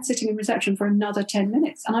 was left sitting in reception for another 10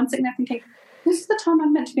 minutes. And I'm sitting there thinking, this is the time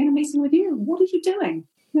I'm meant to be in a meeting with you. What are you doing?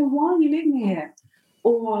 Why are you leaving me here?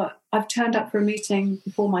 Or I've turned up for a meeting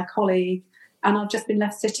before my colleague and I've just been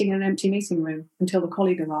left sitting in an empty meeting room until the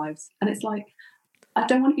colleague arrives. And it's like, I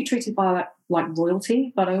don't want to be treated like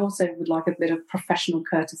royalty, but I also would like a bit of professional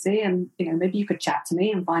courtesy. And, maybe you could chat to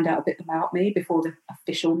me and find out a bit about me before the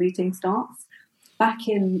official meeting starts.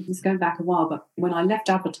 It's going back a while, but when I left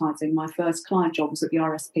advertising, my first client job was at the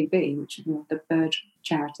RSPB, which is the bird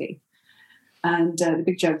charity. And the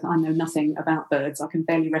big joke, I know nothing about birds. I can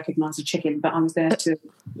barely recognise a chicken, but I was there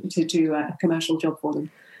to do a commercial job for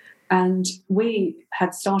them. And we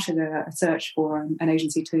had started a search for an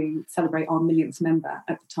agency to celebrate our millionth member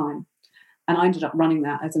at the time. And I ended up running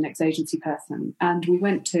that as an ex-agency person. And we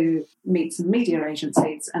went to meet some media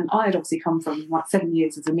agencies. And I had obviously come from 7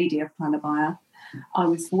 years as a media planner buyer. I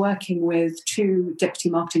was working with 2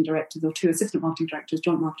 deputy marketing directors or 2 assistant marketing directors,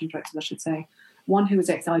 joint marketing directors, I should say. One who was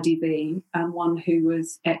ex-IDB and one who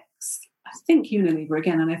was I think Unilever,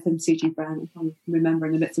 again, an FMCG brand, if I'm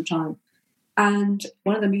remembering the bits of time. And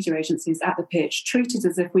one of the media agencies at the pitch treated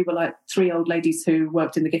as if we were like 3 old ladies who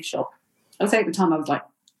worked in the gift shop. I would say at the time I was like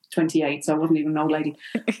 28, so I wasn't even an old lady.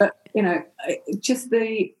 But, just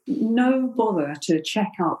the no bother to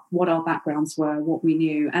check up what our backgrounds were, what we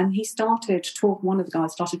knew. And one of the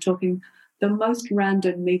guys started talking the most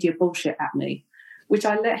random media bullshit at me, which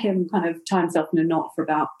I let him kind of tie himself in a knot for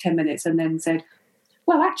about 10 minutes and then said,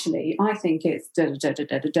 well, actually, I think it's da da da da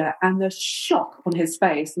da da da. And the shock on his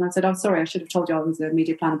face. And I said, I'm sorry, I should have told you I was a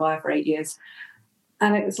media planner buyer for 8 years.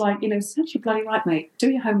 And it was like, such a bloody right, mate.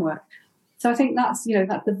 Do your homework. So I think that's,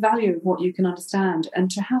 that's the value of what you can understand,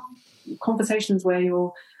 and to have conversations where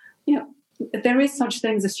you're, there is such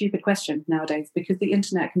thing as a stupid question nowadays, because the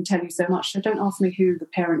internet can tell you so much. So don't ask me who the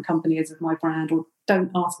parent company is of my brand, or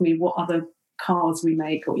don't ask me what other cars we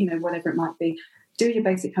make, or, whatever it might be. Do your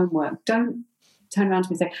basic homework. Don't turn around to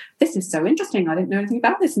me and say, this is so interesting. I didn't know anything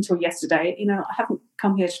about this until yesterday. I haven't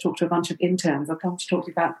come here to talk to a bunch of interns. I've come to talk to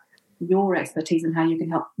you about your expertise and how you can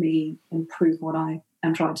help me improve what I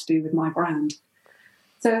am trying to do with my brand.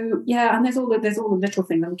 So, yeah, and there's all the little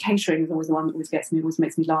things. And catering is always the one that always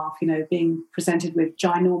makes me laugh, being presented with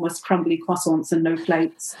ginormous crumbly croissants and no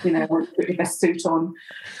plates, or put your best suit on,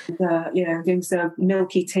 being served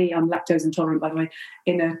milky tea. I'm lactose intolerant, by the way,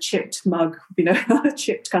 in a chipped mug, a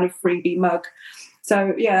chipped kind of freebie mug.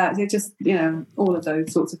 So, yeah, it's just, all of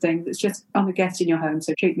those sorts of things. It's just, I'm a guest in your home,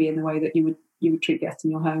 so treat me in the way that you would treat guests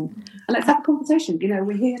in your home. And let's have a conversation.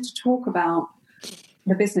 We're here to talk about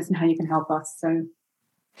the business and how you can help us. So,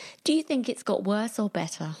 do you think it's got worse or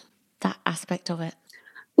better, that aspect of it?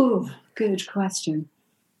 Oh, good question.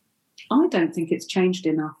 I don't think it's changed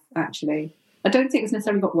enough, actually. I don't think it's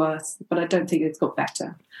necessarily got worse, but I don't think it's got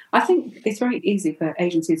better. I think it's very easy for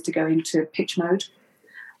agencies to go into pitch mode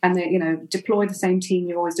and they, deploy the same team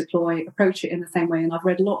you always deploy, approach it in the same way. And I've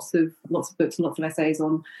read lots of books and lots of essays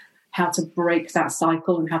on how to break that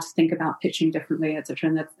cycle and how to think about pitching differently, etc.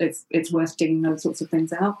 And it's worth digging those sorts of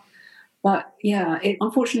things out. But yeah,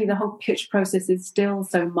 unfortunately, the whole pitch process is still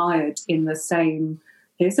so mired in the same,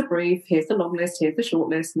 here's the brief, here's the long list, here's the short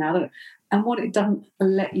list. And what it doesn't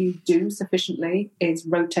let you do sufficiently is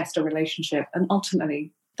road test a relationship. And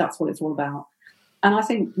ultimately, that's what it's all about. And I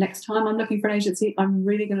think next time I'm looking for an agency, I'm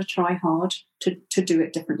really going to try hard to do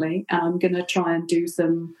it differently. And I'm going to try and do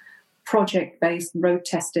some project-based road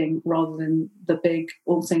testing rather than the big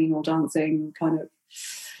all singing, all dancing kind of,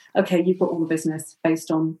 okay, you've got all the business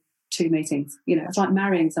based on 2 meetings. It's like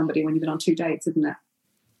marrying somebody when you've been on 2 dates, isn't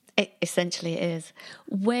it? Essentially it is.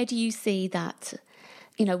 Where do you see that,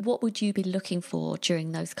 what would you be looking for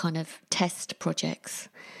during those kind of test projects?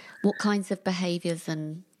 What kinds of behaviours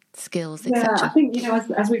and skills, etc.? Yeah, I think,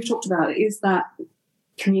 as we've talked about, it is that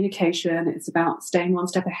communication. It's about staying one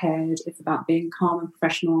step ahead. It's about being calm and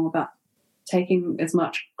professional, about taking as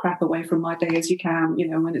much crap away from my day as you can,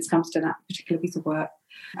 when it comes to that particular piece of work.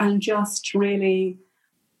 And just really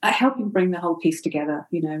helping bring the whole piece together,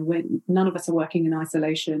 when none of us are working in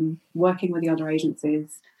isolation, working with the other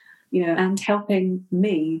agencies, and helping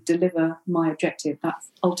me deliver my objective.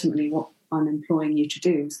 That's ultimately what I'm employing you to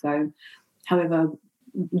do. So however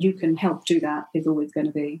you can help do that is always going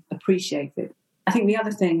to be appreciated. I think the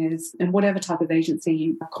other thing is, in whatever type of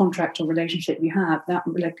agency, contract or relationship you have, that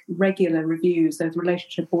regular reviews, those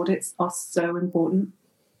relationship audits are so important.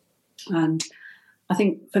 And I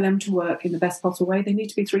think for them to work in the best possible way, they need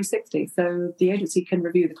to be 360. So the agency can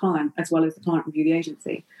review the client as well as the client review the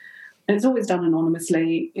agency. And it's always done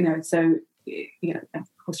anonymously, so,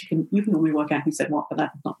 of course you can normally work out who said what, but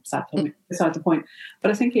that's not beside the point.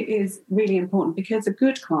 But I think it is really important, because a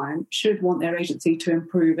good client should want their agency to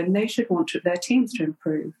improve, and they should want their teams to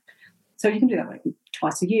improve. So you can do that like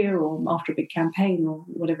twice a year or after a big campaign or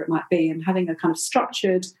whatever it might be, and having a kind of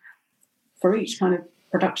structured for each kind of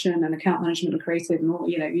production and account management and creative and all,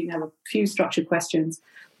 you can have a few structured questions,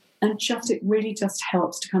 and it really just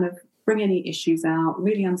helps to kind of bring any issues out,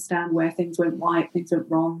 really understand where things went right, things went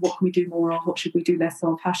wrong, what can we do more of, what should we do less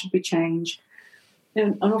of, how should we change.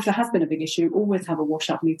 And if there has been a big issue, always have a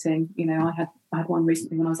wash-up meeting. I had one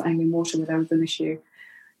recently when I was at Angling Water where there was an issue.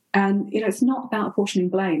 And, it's not about apportioning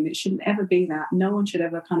blame. It shouldn't ever be that. No one should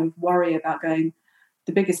ever kind of worry about going,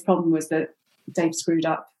 the biggest problem was that Dave screwed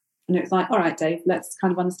up. And it's like, all right, Dave, let's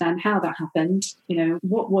kind of understand how that happened.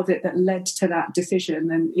 What was it that led to that decision,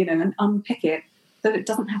 and, and unpick it so that it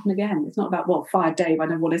doesn't happen again. It's not about, well, fire Dave, I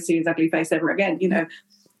don't want to see his ugly face ever again.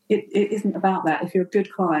 It isn't about that. If you're a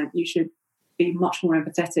good client, you should be much more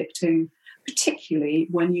empathetic to, particularly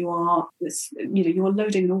when you are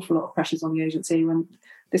loading an awful lot of pressures on the agency. When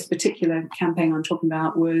this particular campaign I'm talking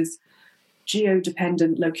about was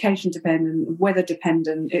geo-dependent, location-dependent,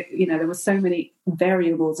 weather-dependent. There were so many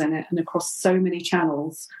variables in it, and across so many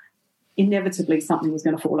channels, inevitably something was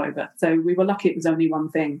going to fall over. So we were lucky it was only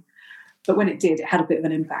one thing. But when it did, it had a bit of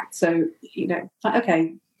an impact. So,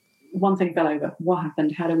 okay, one thing fell over. What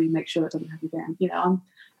happened? How do we make sure it doesn't happen again?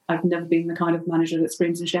 I've never been the kind of manager that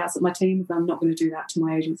screams and shouts at my team, but I'm not going to do that to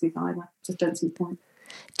my agencies either. Just don't see the point.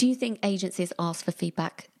 Do you think agencies ask for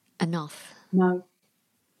feedback enough? No.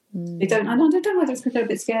 They don't, and I don't know whether it's because they're a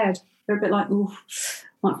bit scared. They're a bit like, oh,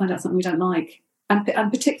 might find out something we don't like. And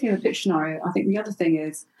particularly in the pitch scenario, I think the other thing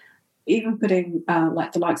is, even putting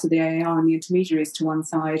like the likes of the AAR and the intermediaries to one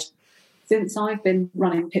side, since I've been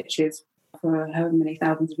running pitches for however many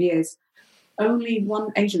thousands of years, only one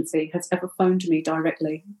agency has ever phoned me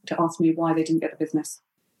directly to ask me why they didn't get the business.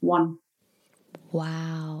 One.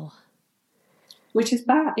 Wow. Which is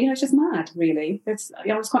bad. It's just mad, really.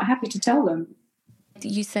 I was quite happy to tell them.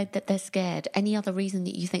 You said that they're scared. Any other reason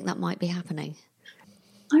that you think that might be happening?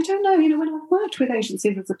 I don't know. When I've worked with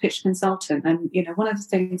agencies as a pitch consultant, and, one of the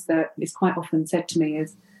things that is quite often said to me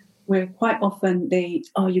is, we're quite often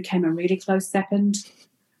you came a really close second.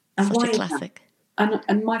 And Such why a classic.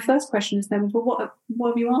 And my first question is then, well, what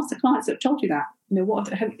have you asked the clients that have told you that? What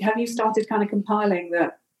have you started kind of compiling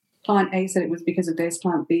that client A said it was because of this,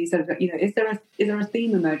 client B said that, is there a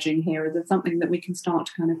theme emerging here? Is there something that we can start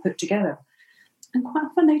to kind of put together? And quite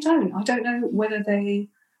often they don't. I don't know whether they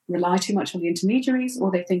rely too much on the intermediaries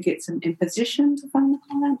or they think it's an imposition to phone the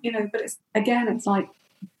client, but it's like,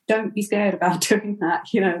 don't be scared about doing that.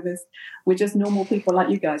 We're just normal people like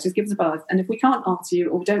you guys. Just give us a buzz. And if we can't answer you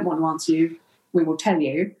or we don't want to answer you, we will tell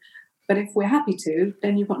you. But if we're happy to,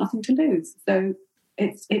 then you've got nothing to lose. So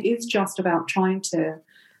it is just about trying to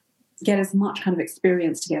get as much kind of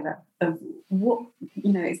experience together of what,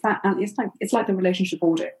 it's like the relationship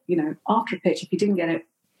audit. After a pitch, if you didn't get it,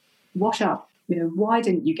 wash up. Why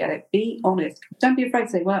didn't you get it? Be honest. Don't be afraid to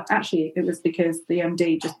say, well, actually, it was because the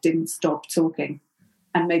MD just didn't stop talking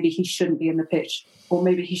and maybe he shouldn't be in the pitch or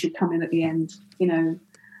maybe he should come in at the end.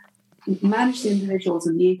 Manage the individuals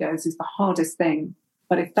and the egos is the hardest thing.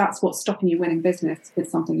 But if that's what's stopping you winning business,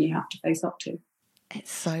 it's something you have to face up to.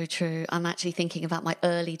 It's so true. I'm actually thinking about my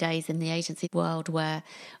early days in the agency world where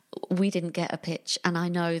we didn't get a pitch, and I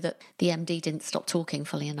know that the MD didn't stop talking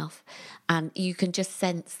fully enough. And you can just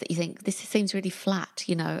sense that you think, this seems really flat,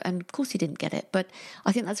 and of course he didn't get it. But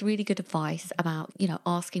I think that's really good advice about,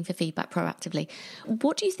 asking for feedback proactively.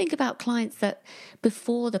 What do you think about clients that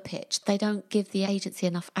before the pitch, they don't give the agency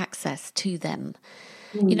enough access to them?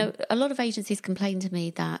 A lot of agencies complain to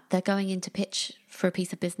me that they're going in to pitch for a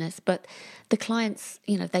piece of business, but the clients,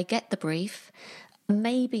 they get the brief.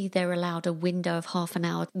 Maybe they're allowed a window of half an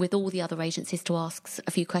hour with all the other agencies to ask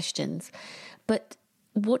a few questions. But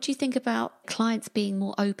what do you think about clients being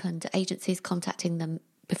more open to agencies contacting them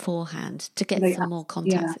beforehand to get some more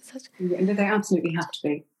contacts? Yeah, they absolutely have to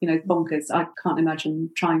be. Bonkers. I can't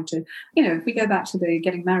imagine trying to, if we go back to the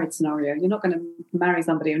getting married scenario, you're not going to marry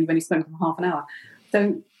somebody when you've only spoken for half an hour.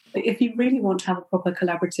 So if you really want to have a proper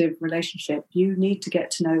collaborative relationship, you need to get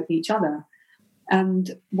to know each other.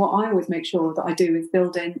 And what I always make sure that I do is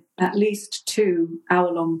build in at least 2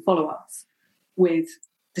 hour-long follow-ups with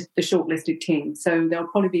the shortlisted team. So there'll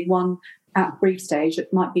probably be one at brief stage.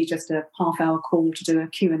 It might be just a half-hour call to do a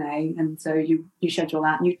Q&A. And so you schedule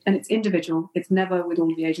that. And it's individual. It's never with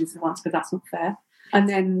all the agents at once because that's not fair. And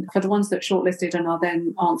then for the ones that shortlisted and are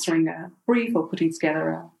then answering a brief or putting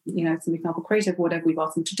together some example creative, whatever we've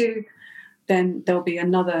asked them to do, then there'll be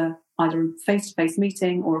another either face-to-face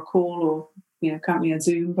meeting or a call or, currently a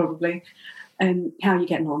Zoom probably, and how are you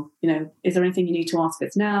getting on? Is there anything you need to ask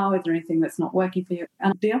us now? Is there anything that's not working for you?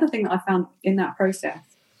 And the other thing that I found in that process,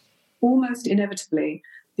 almost inevitably,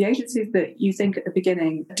 the agencies that you think at the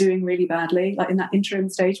beginning are doing really badly, like in that interim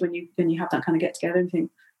stage when you have that kind of get together and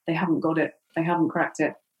think they haven't got it, they haven't cracked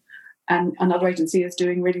it, and another agency is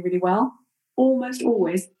doing really, really well, almost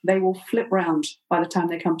always they will flip round by the time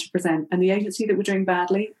they come to present. And the agency that were doing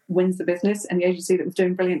badly wins the business and the agency that was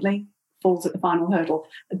doing brilliantly falls at the final hurdle.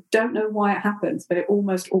 I don't know why it happens, but it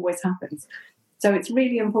almost always happens. So it's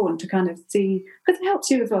really important to kind of see, because it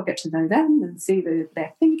helps you as well get to know them and see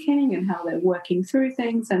their thinking and how they're working through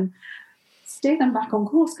things and steer them back on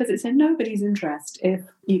course, because it's in nobody's interest if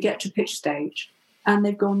you get to pitch stage and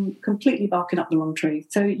they've gone completely barking up the wrong tree.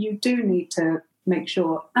 So you do need to make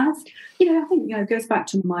sure, I think, it goes back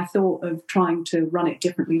to my thought of trying to run it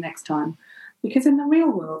differently next time. Because in the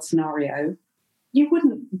real world scenario, you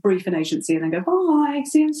wouldn't brief an agency and then go, bye,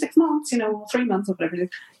 see you in 6 months, or 3 months or whatever it is.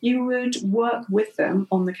 You would work with them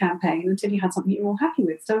on the campaign until you had something you were all happy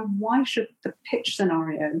with. So why should the pitch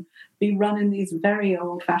scenario be run in these very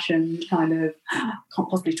old-fashioned kind of, can't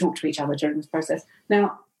possibly talk to each other during this process?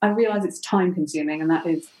 Now, I realise it's time-consuming, and that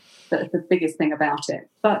is the biggest thing about it.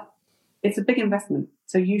 But it's a big investment.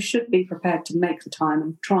 So you should be prepared to make the time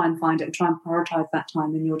and try and find it and try and prioritise that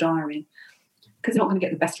time in your diary. because you're not going to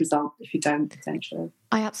get the best result if you don't, essentially.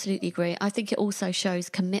 I absolutely agree. I think it also shows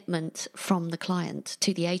commitment from the client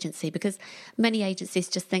to the agency, because many agencies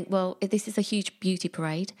just think, well, if this is a huge beauty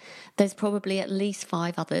parade, there's probably at least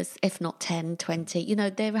 5 others, if not 10, 20. You know,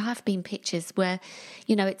 there have been pictures where,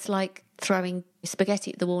 you know, it's like throwing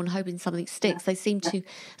spaghetti at the wall and hoping something sticks. They seem to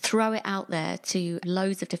throw it out there to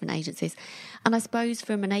loads of different agencies. And I suppose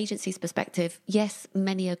from an agency's perspective, yes,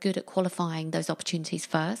 many are good at qualifying those opportunities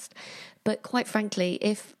first. But quite frankly,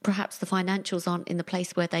 if perhaps the financials aren't in the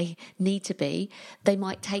place where they need to be, they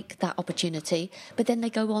might take that opportunity, but then they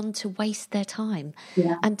go on to waste their time.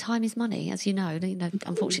 Yeah. And time is money, as you know.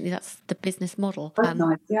 Unfortunately, that's the business model.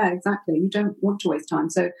 Yeah, exactly. You don't want to waste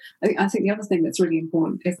time. So I think the other thing that's really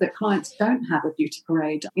important is that clients don't have a beauty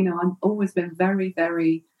parade. You know, I've always been very,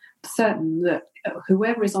 very certain that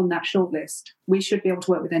whoever is on that shortlist, we should be able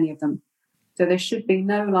to work with any of them. So there should be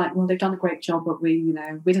no like, well, they've done a great job, but we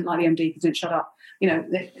didn't like the MD because didn't shut up. You know,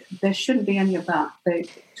 there shouldn't be any of that.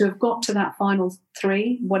 To have got to that final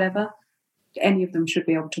 3, whatever, any of them should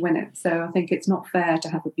be able to win it. So I think it's not fair to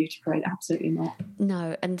have a beauty parade. Absolutely not.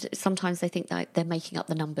 No, and sometimes they think that they're making up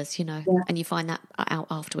the numbers, you know, and you find that out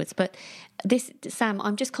afterwards. But this, Sam,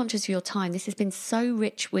 I'm just conscious of your time. This has been so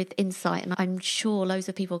rich with insight, and I'm sure loads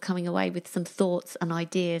of people are coming away with some thoughts and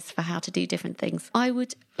ideas for how to do different things. I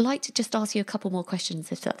would like to just ask you a couple more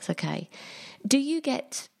questions, if that's okay. Do you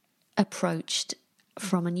get approached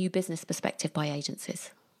from a new business perspective by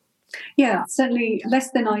agencies? Yeah, certainly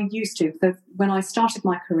less than I used to. So when I started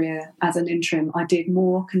my career as an interim, I did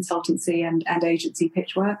more consultancy and agency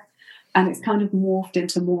pitch work, and it's kind of morphed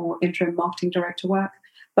into more interim marketing director work.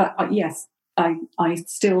 But yes, I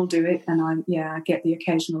still do it, and I get the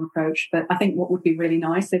occasional approach. But I think what would be really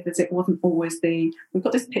nice if it wasn't always we've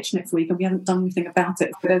got this pitch next week and we haven't done anything about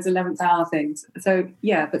it. Those 11th hour things. So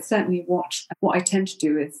yeah, but certainly what I tend to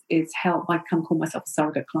do is help. I can call myself a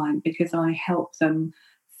surrogate client because I help them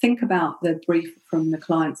think about the brief from the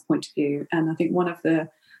client's point of view. And I think one of the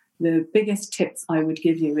biggest tips I would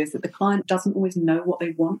give you is that the client doesn't always know what they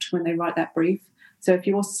want when they write that brief. So if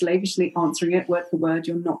you're slavishly answering it word for word,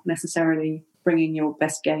 you're not necessarily bringing your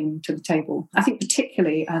best game to the table. I think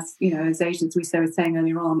particularly as agents, we were saying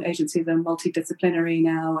earlier on, agencies are multidisciplinary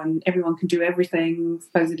now and everyone can do everything,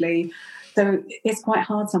 supposedly. So it's quite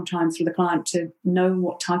hard sometimes for the client to know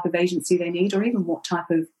what type of agency they need or even what type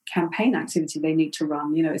of campaign activity they need to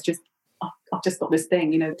run. You know, it's just, I've just got this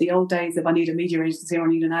thing. You know, the old days of I need a media agency or I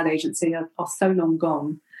need an ad agency are so long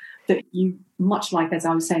gone that you, much like as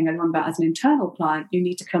I was saying earlier on about as an internal client, you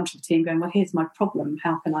need to come to the team going, well, here's my problem.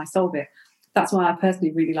 How can I solve it? That's why I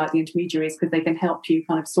personally really like the intermediaries, because they can help you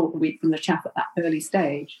kind of sort the wheat from the chaff at that early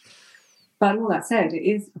stage. But all that said, it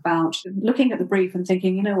is about looking at the brief and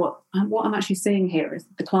thinking, you know what I'm actually seeing here is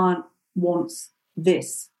the client wants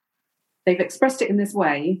this. They've expressed it in this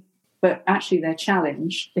way, but actually their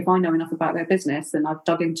challenge, if I know enough about their business and I've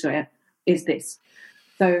dug into it, is this.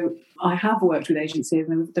 So I have worked with agencies,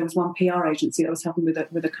 and there was one PR agency that was helping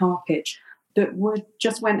with a car pitch that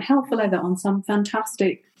just went hell for leather on some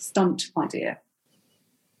fantastic stunt idea.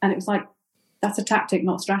 And it was like, that's a tactic,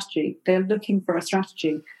 not strategy. They're looking for a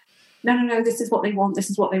strategy. No, this is what they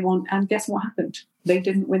want, And guess what happened? They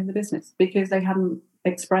didn't win the business because they hadn't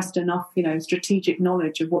expressed enough, strategic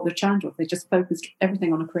knowledge of what the challenge was. They just focused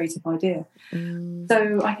everything on a creative idea.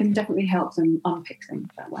 So I can definitely help them unpick things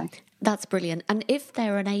that way. That's brilliant. And if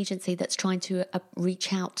they're an agency that's trying to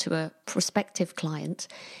reach out to a prospective client,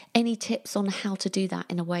 any tips on how to do that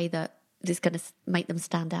in a way that is going to make them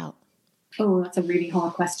stand out? Oh, that's a really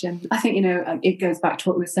hard question. I think, it goes back to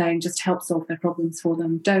what we were saying, just help solve their problems for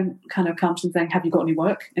them. Don't kind of come to them saying, have you got any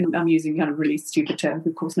work? And I'm using kind of really stupid terms.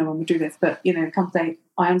 Of course, no one would do this. But, come say,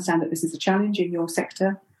 I understand that this is a challenge in your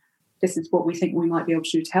sector. This is what we think we might be able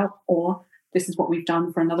to do to help. Or this is what we've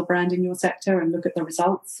done for another brand in your sector and look at the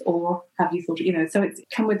results. Or have you thought, so it's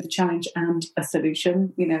come with a challenge and a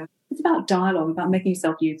solution. It's about dialogue, about making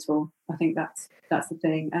yourself useful. I think that's the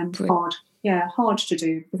thing. And hard. Yeah, hard to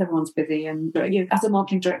do because everyone's busy. And as a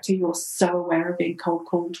marketing director, you're so aware of being cold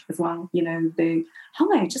called as well.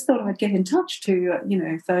 Hi, just thought I'd get in touch to,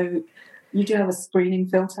 so you do have a screening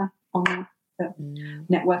filter on that,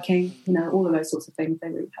 networking, all of those sorts of things, they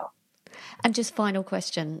really help. And just final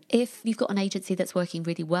question, if you've got an agency that's working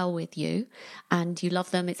really well with you and you love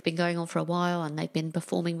them, it's been going on for a while and they've been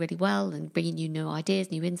performing really well and bringing you new ideas,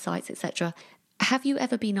 new insights, etc., have you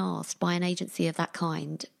ever been asked by an agency of that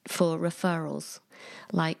kind for referrals?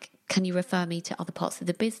 Like, can you refer me to other parts of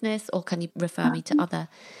the business or can you refer me to other?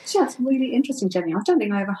 Yeah, it's really interesting, Jenny. I don't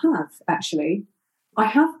think I ever have, actually. I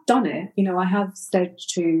have done it. I have said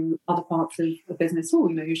to other parts of the business,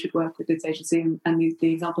 you should work with this agency. And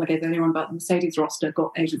the example I gave earlier on about the Mercedes roster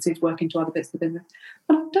got agencies working to other bits of the business.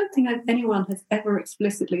 But I don't think anyone has ever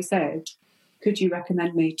explicitly said, could you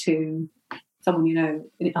recommend me to someone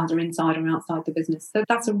either inside or outside the business? So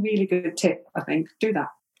that's a really good tip, I think. Do that.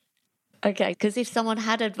 Okay, because if someone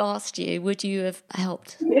had advised you, would you have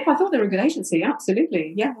helped? If I thought they were a good agency,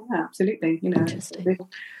 absolutely. Yeah, absolutely.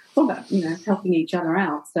 All about helping each other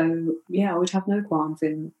out. So I would have no qualms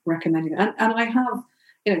in recommending it. And I have,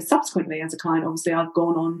 subsequently as a client, obviously I've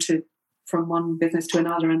gone on from one business to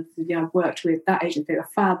another, and I've worked with that agency. They're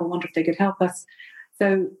fab. I wonder if they could help us.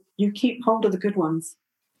 So you keep hold of the good ones.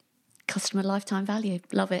 Customer lifetime value.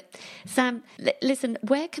 Love it. Sam, listen,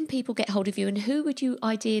 where can people get hold of you, and who would you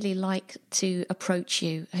ideally like to approach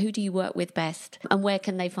you? Who do you work with best, and where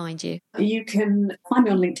can they find you? You can find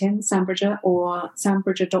me on LinkedIn, Sam Bridger, or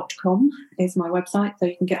sambridger.com is my website, so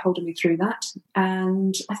you can get hold of me through that.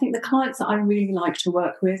 And I think the clients that I really like to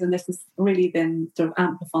work with, and this has really been sort of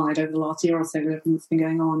amplified over the last year or so with everything that's been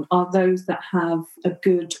going on, are those that have a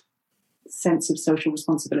good sense of social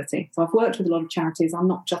responsibility. So I've worked with a lot of charities. I'm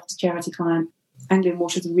not just a charity client. Anglian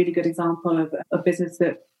Water is a really good example of a business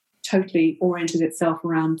that totally oriented itself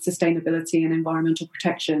around sustainability and environmental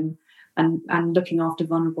protection and looking after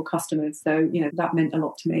vulnerable customers. So, that meant a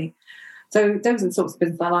lot to me. So those are the sorts of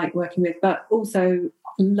business I like working with, but also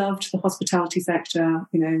loved the hospitality sector,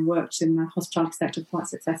 worked in the hospitality sector quite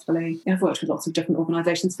successfully. I've worked with lots of different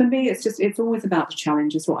organisations. For me, it's always about the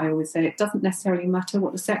challenge, is what I always say. It doesn't necessarily matter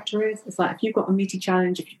what the sector is. It's like if you've got a meaty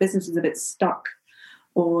challenge, if your business is a bit stuck,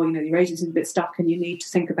 or, your agency is a bit stuck and you need to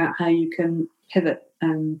think about how you can pivot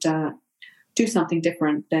and do something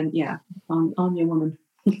different, then I'm your woman.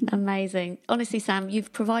 Amazing. Honestly, Sam,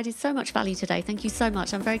 you've provided so much value today. Thank you so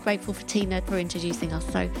much. I'm very grateful for Tina for introducing us.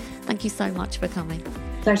 So thank you so much for coming.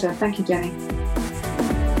 Pleasure. Thank you, Jenny.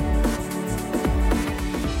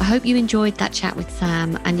 I hope you enjoyed that chat with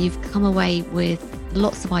Sam and you've come away with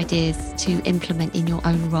lots of ideas to implement in your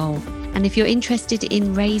own role. And if you're interested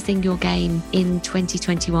in raising your game in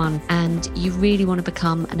 2021 and you really want to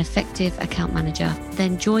become an effective account manager,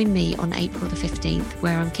 then join me on April the 15th,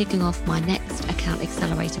 where I'm kicking off my next Account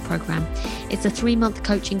Accelerator program. It's a 3-month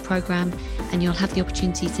coaching program, and you'll have the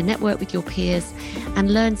opportunity to network with your peers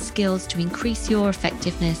and learn skills to increase your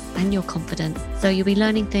effectiveness and your confidence. So you'll be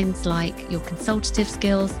learning things like your consultative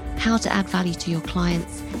skills, how to add value to your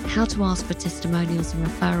clients, how to ask for testimonials and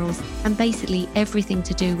referrals, and basically everything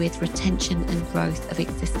to do with retention and growth of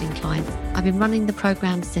existing clients. I've been running the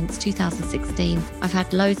program since 2016. I've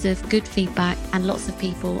had loads of good feedback and lots of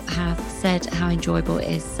people have said how enjoyable it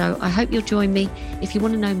is. So I hope you'll join me. If you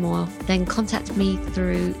want to know more, then contact me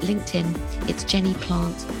through LinkedIn. It's Jenny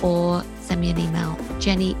Plant, or send me an email,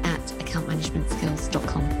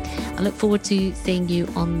 jenny@accountmanagementskills.com. I look forward to seeing you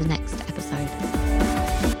on the next episode.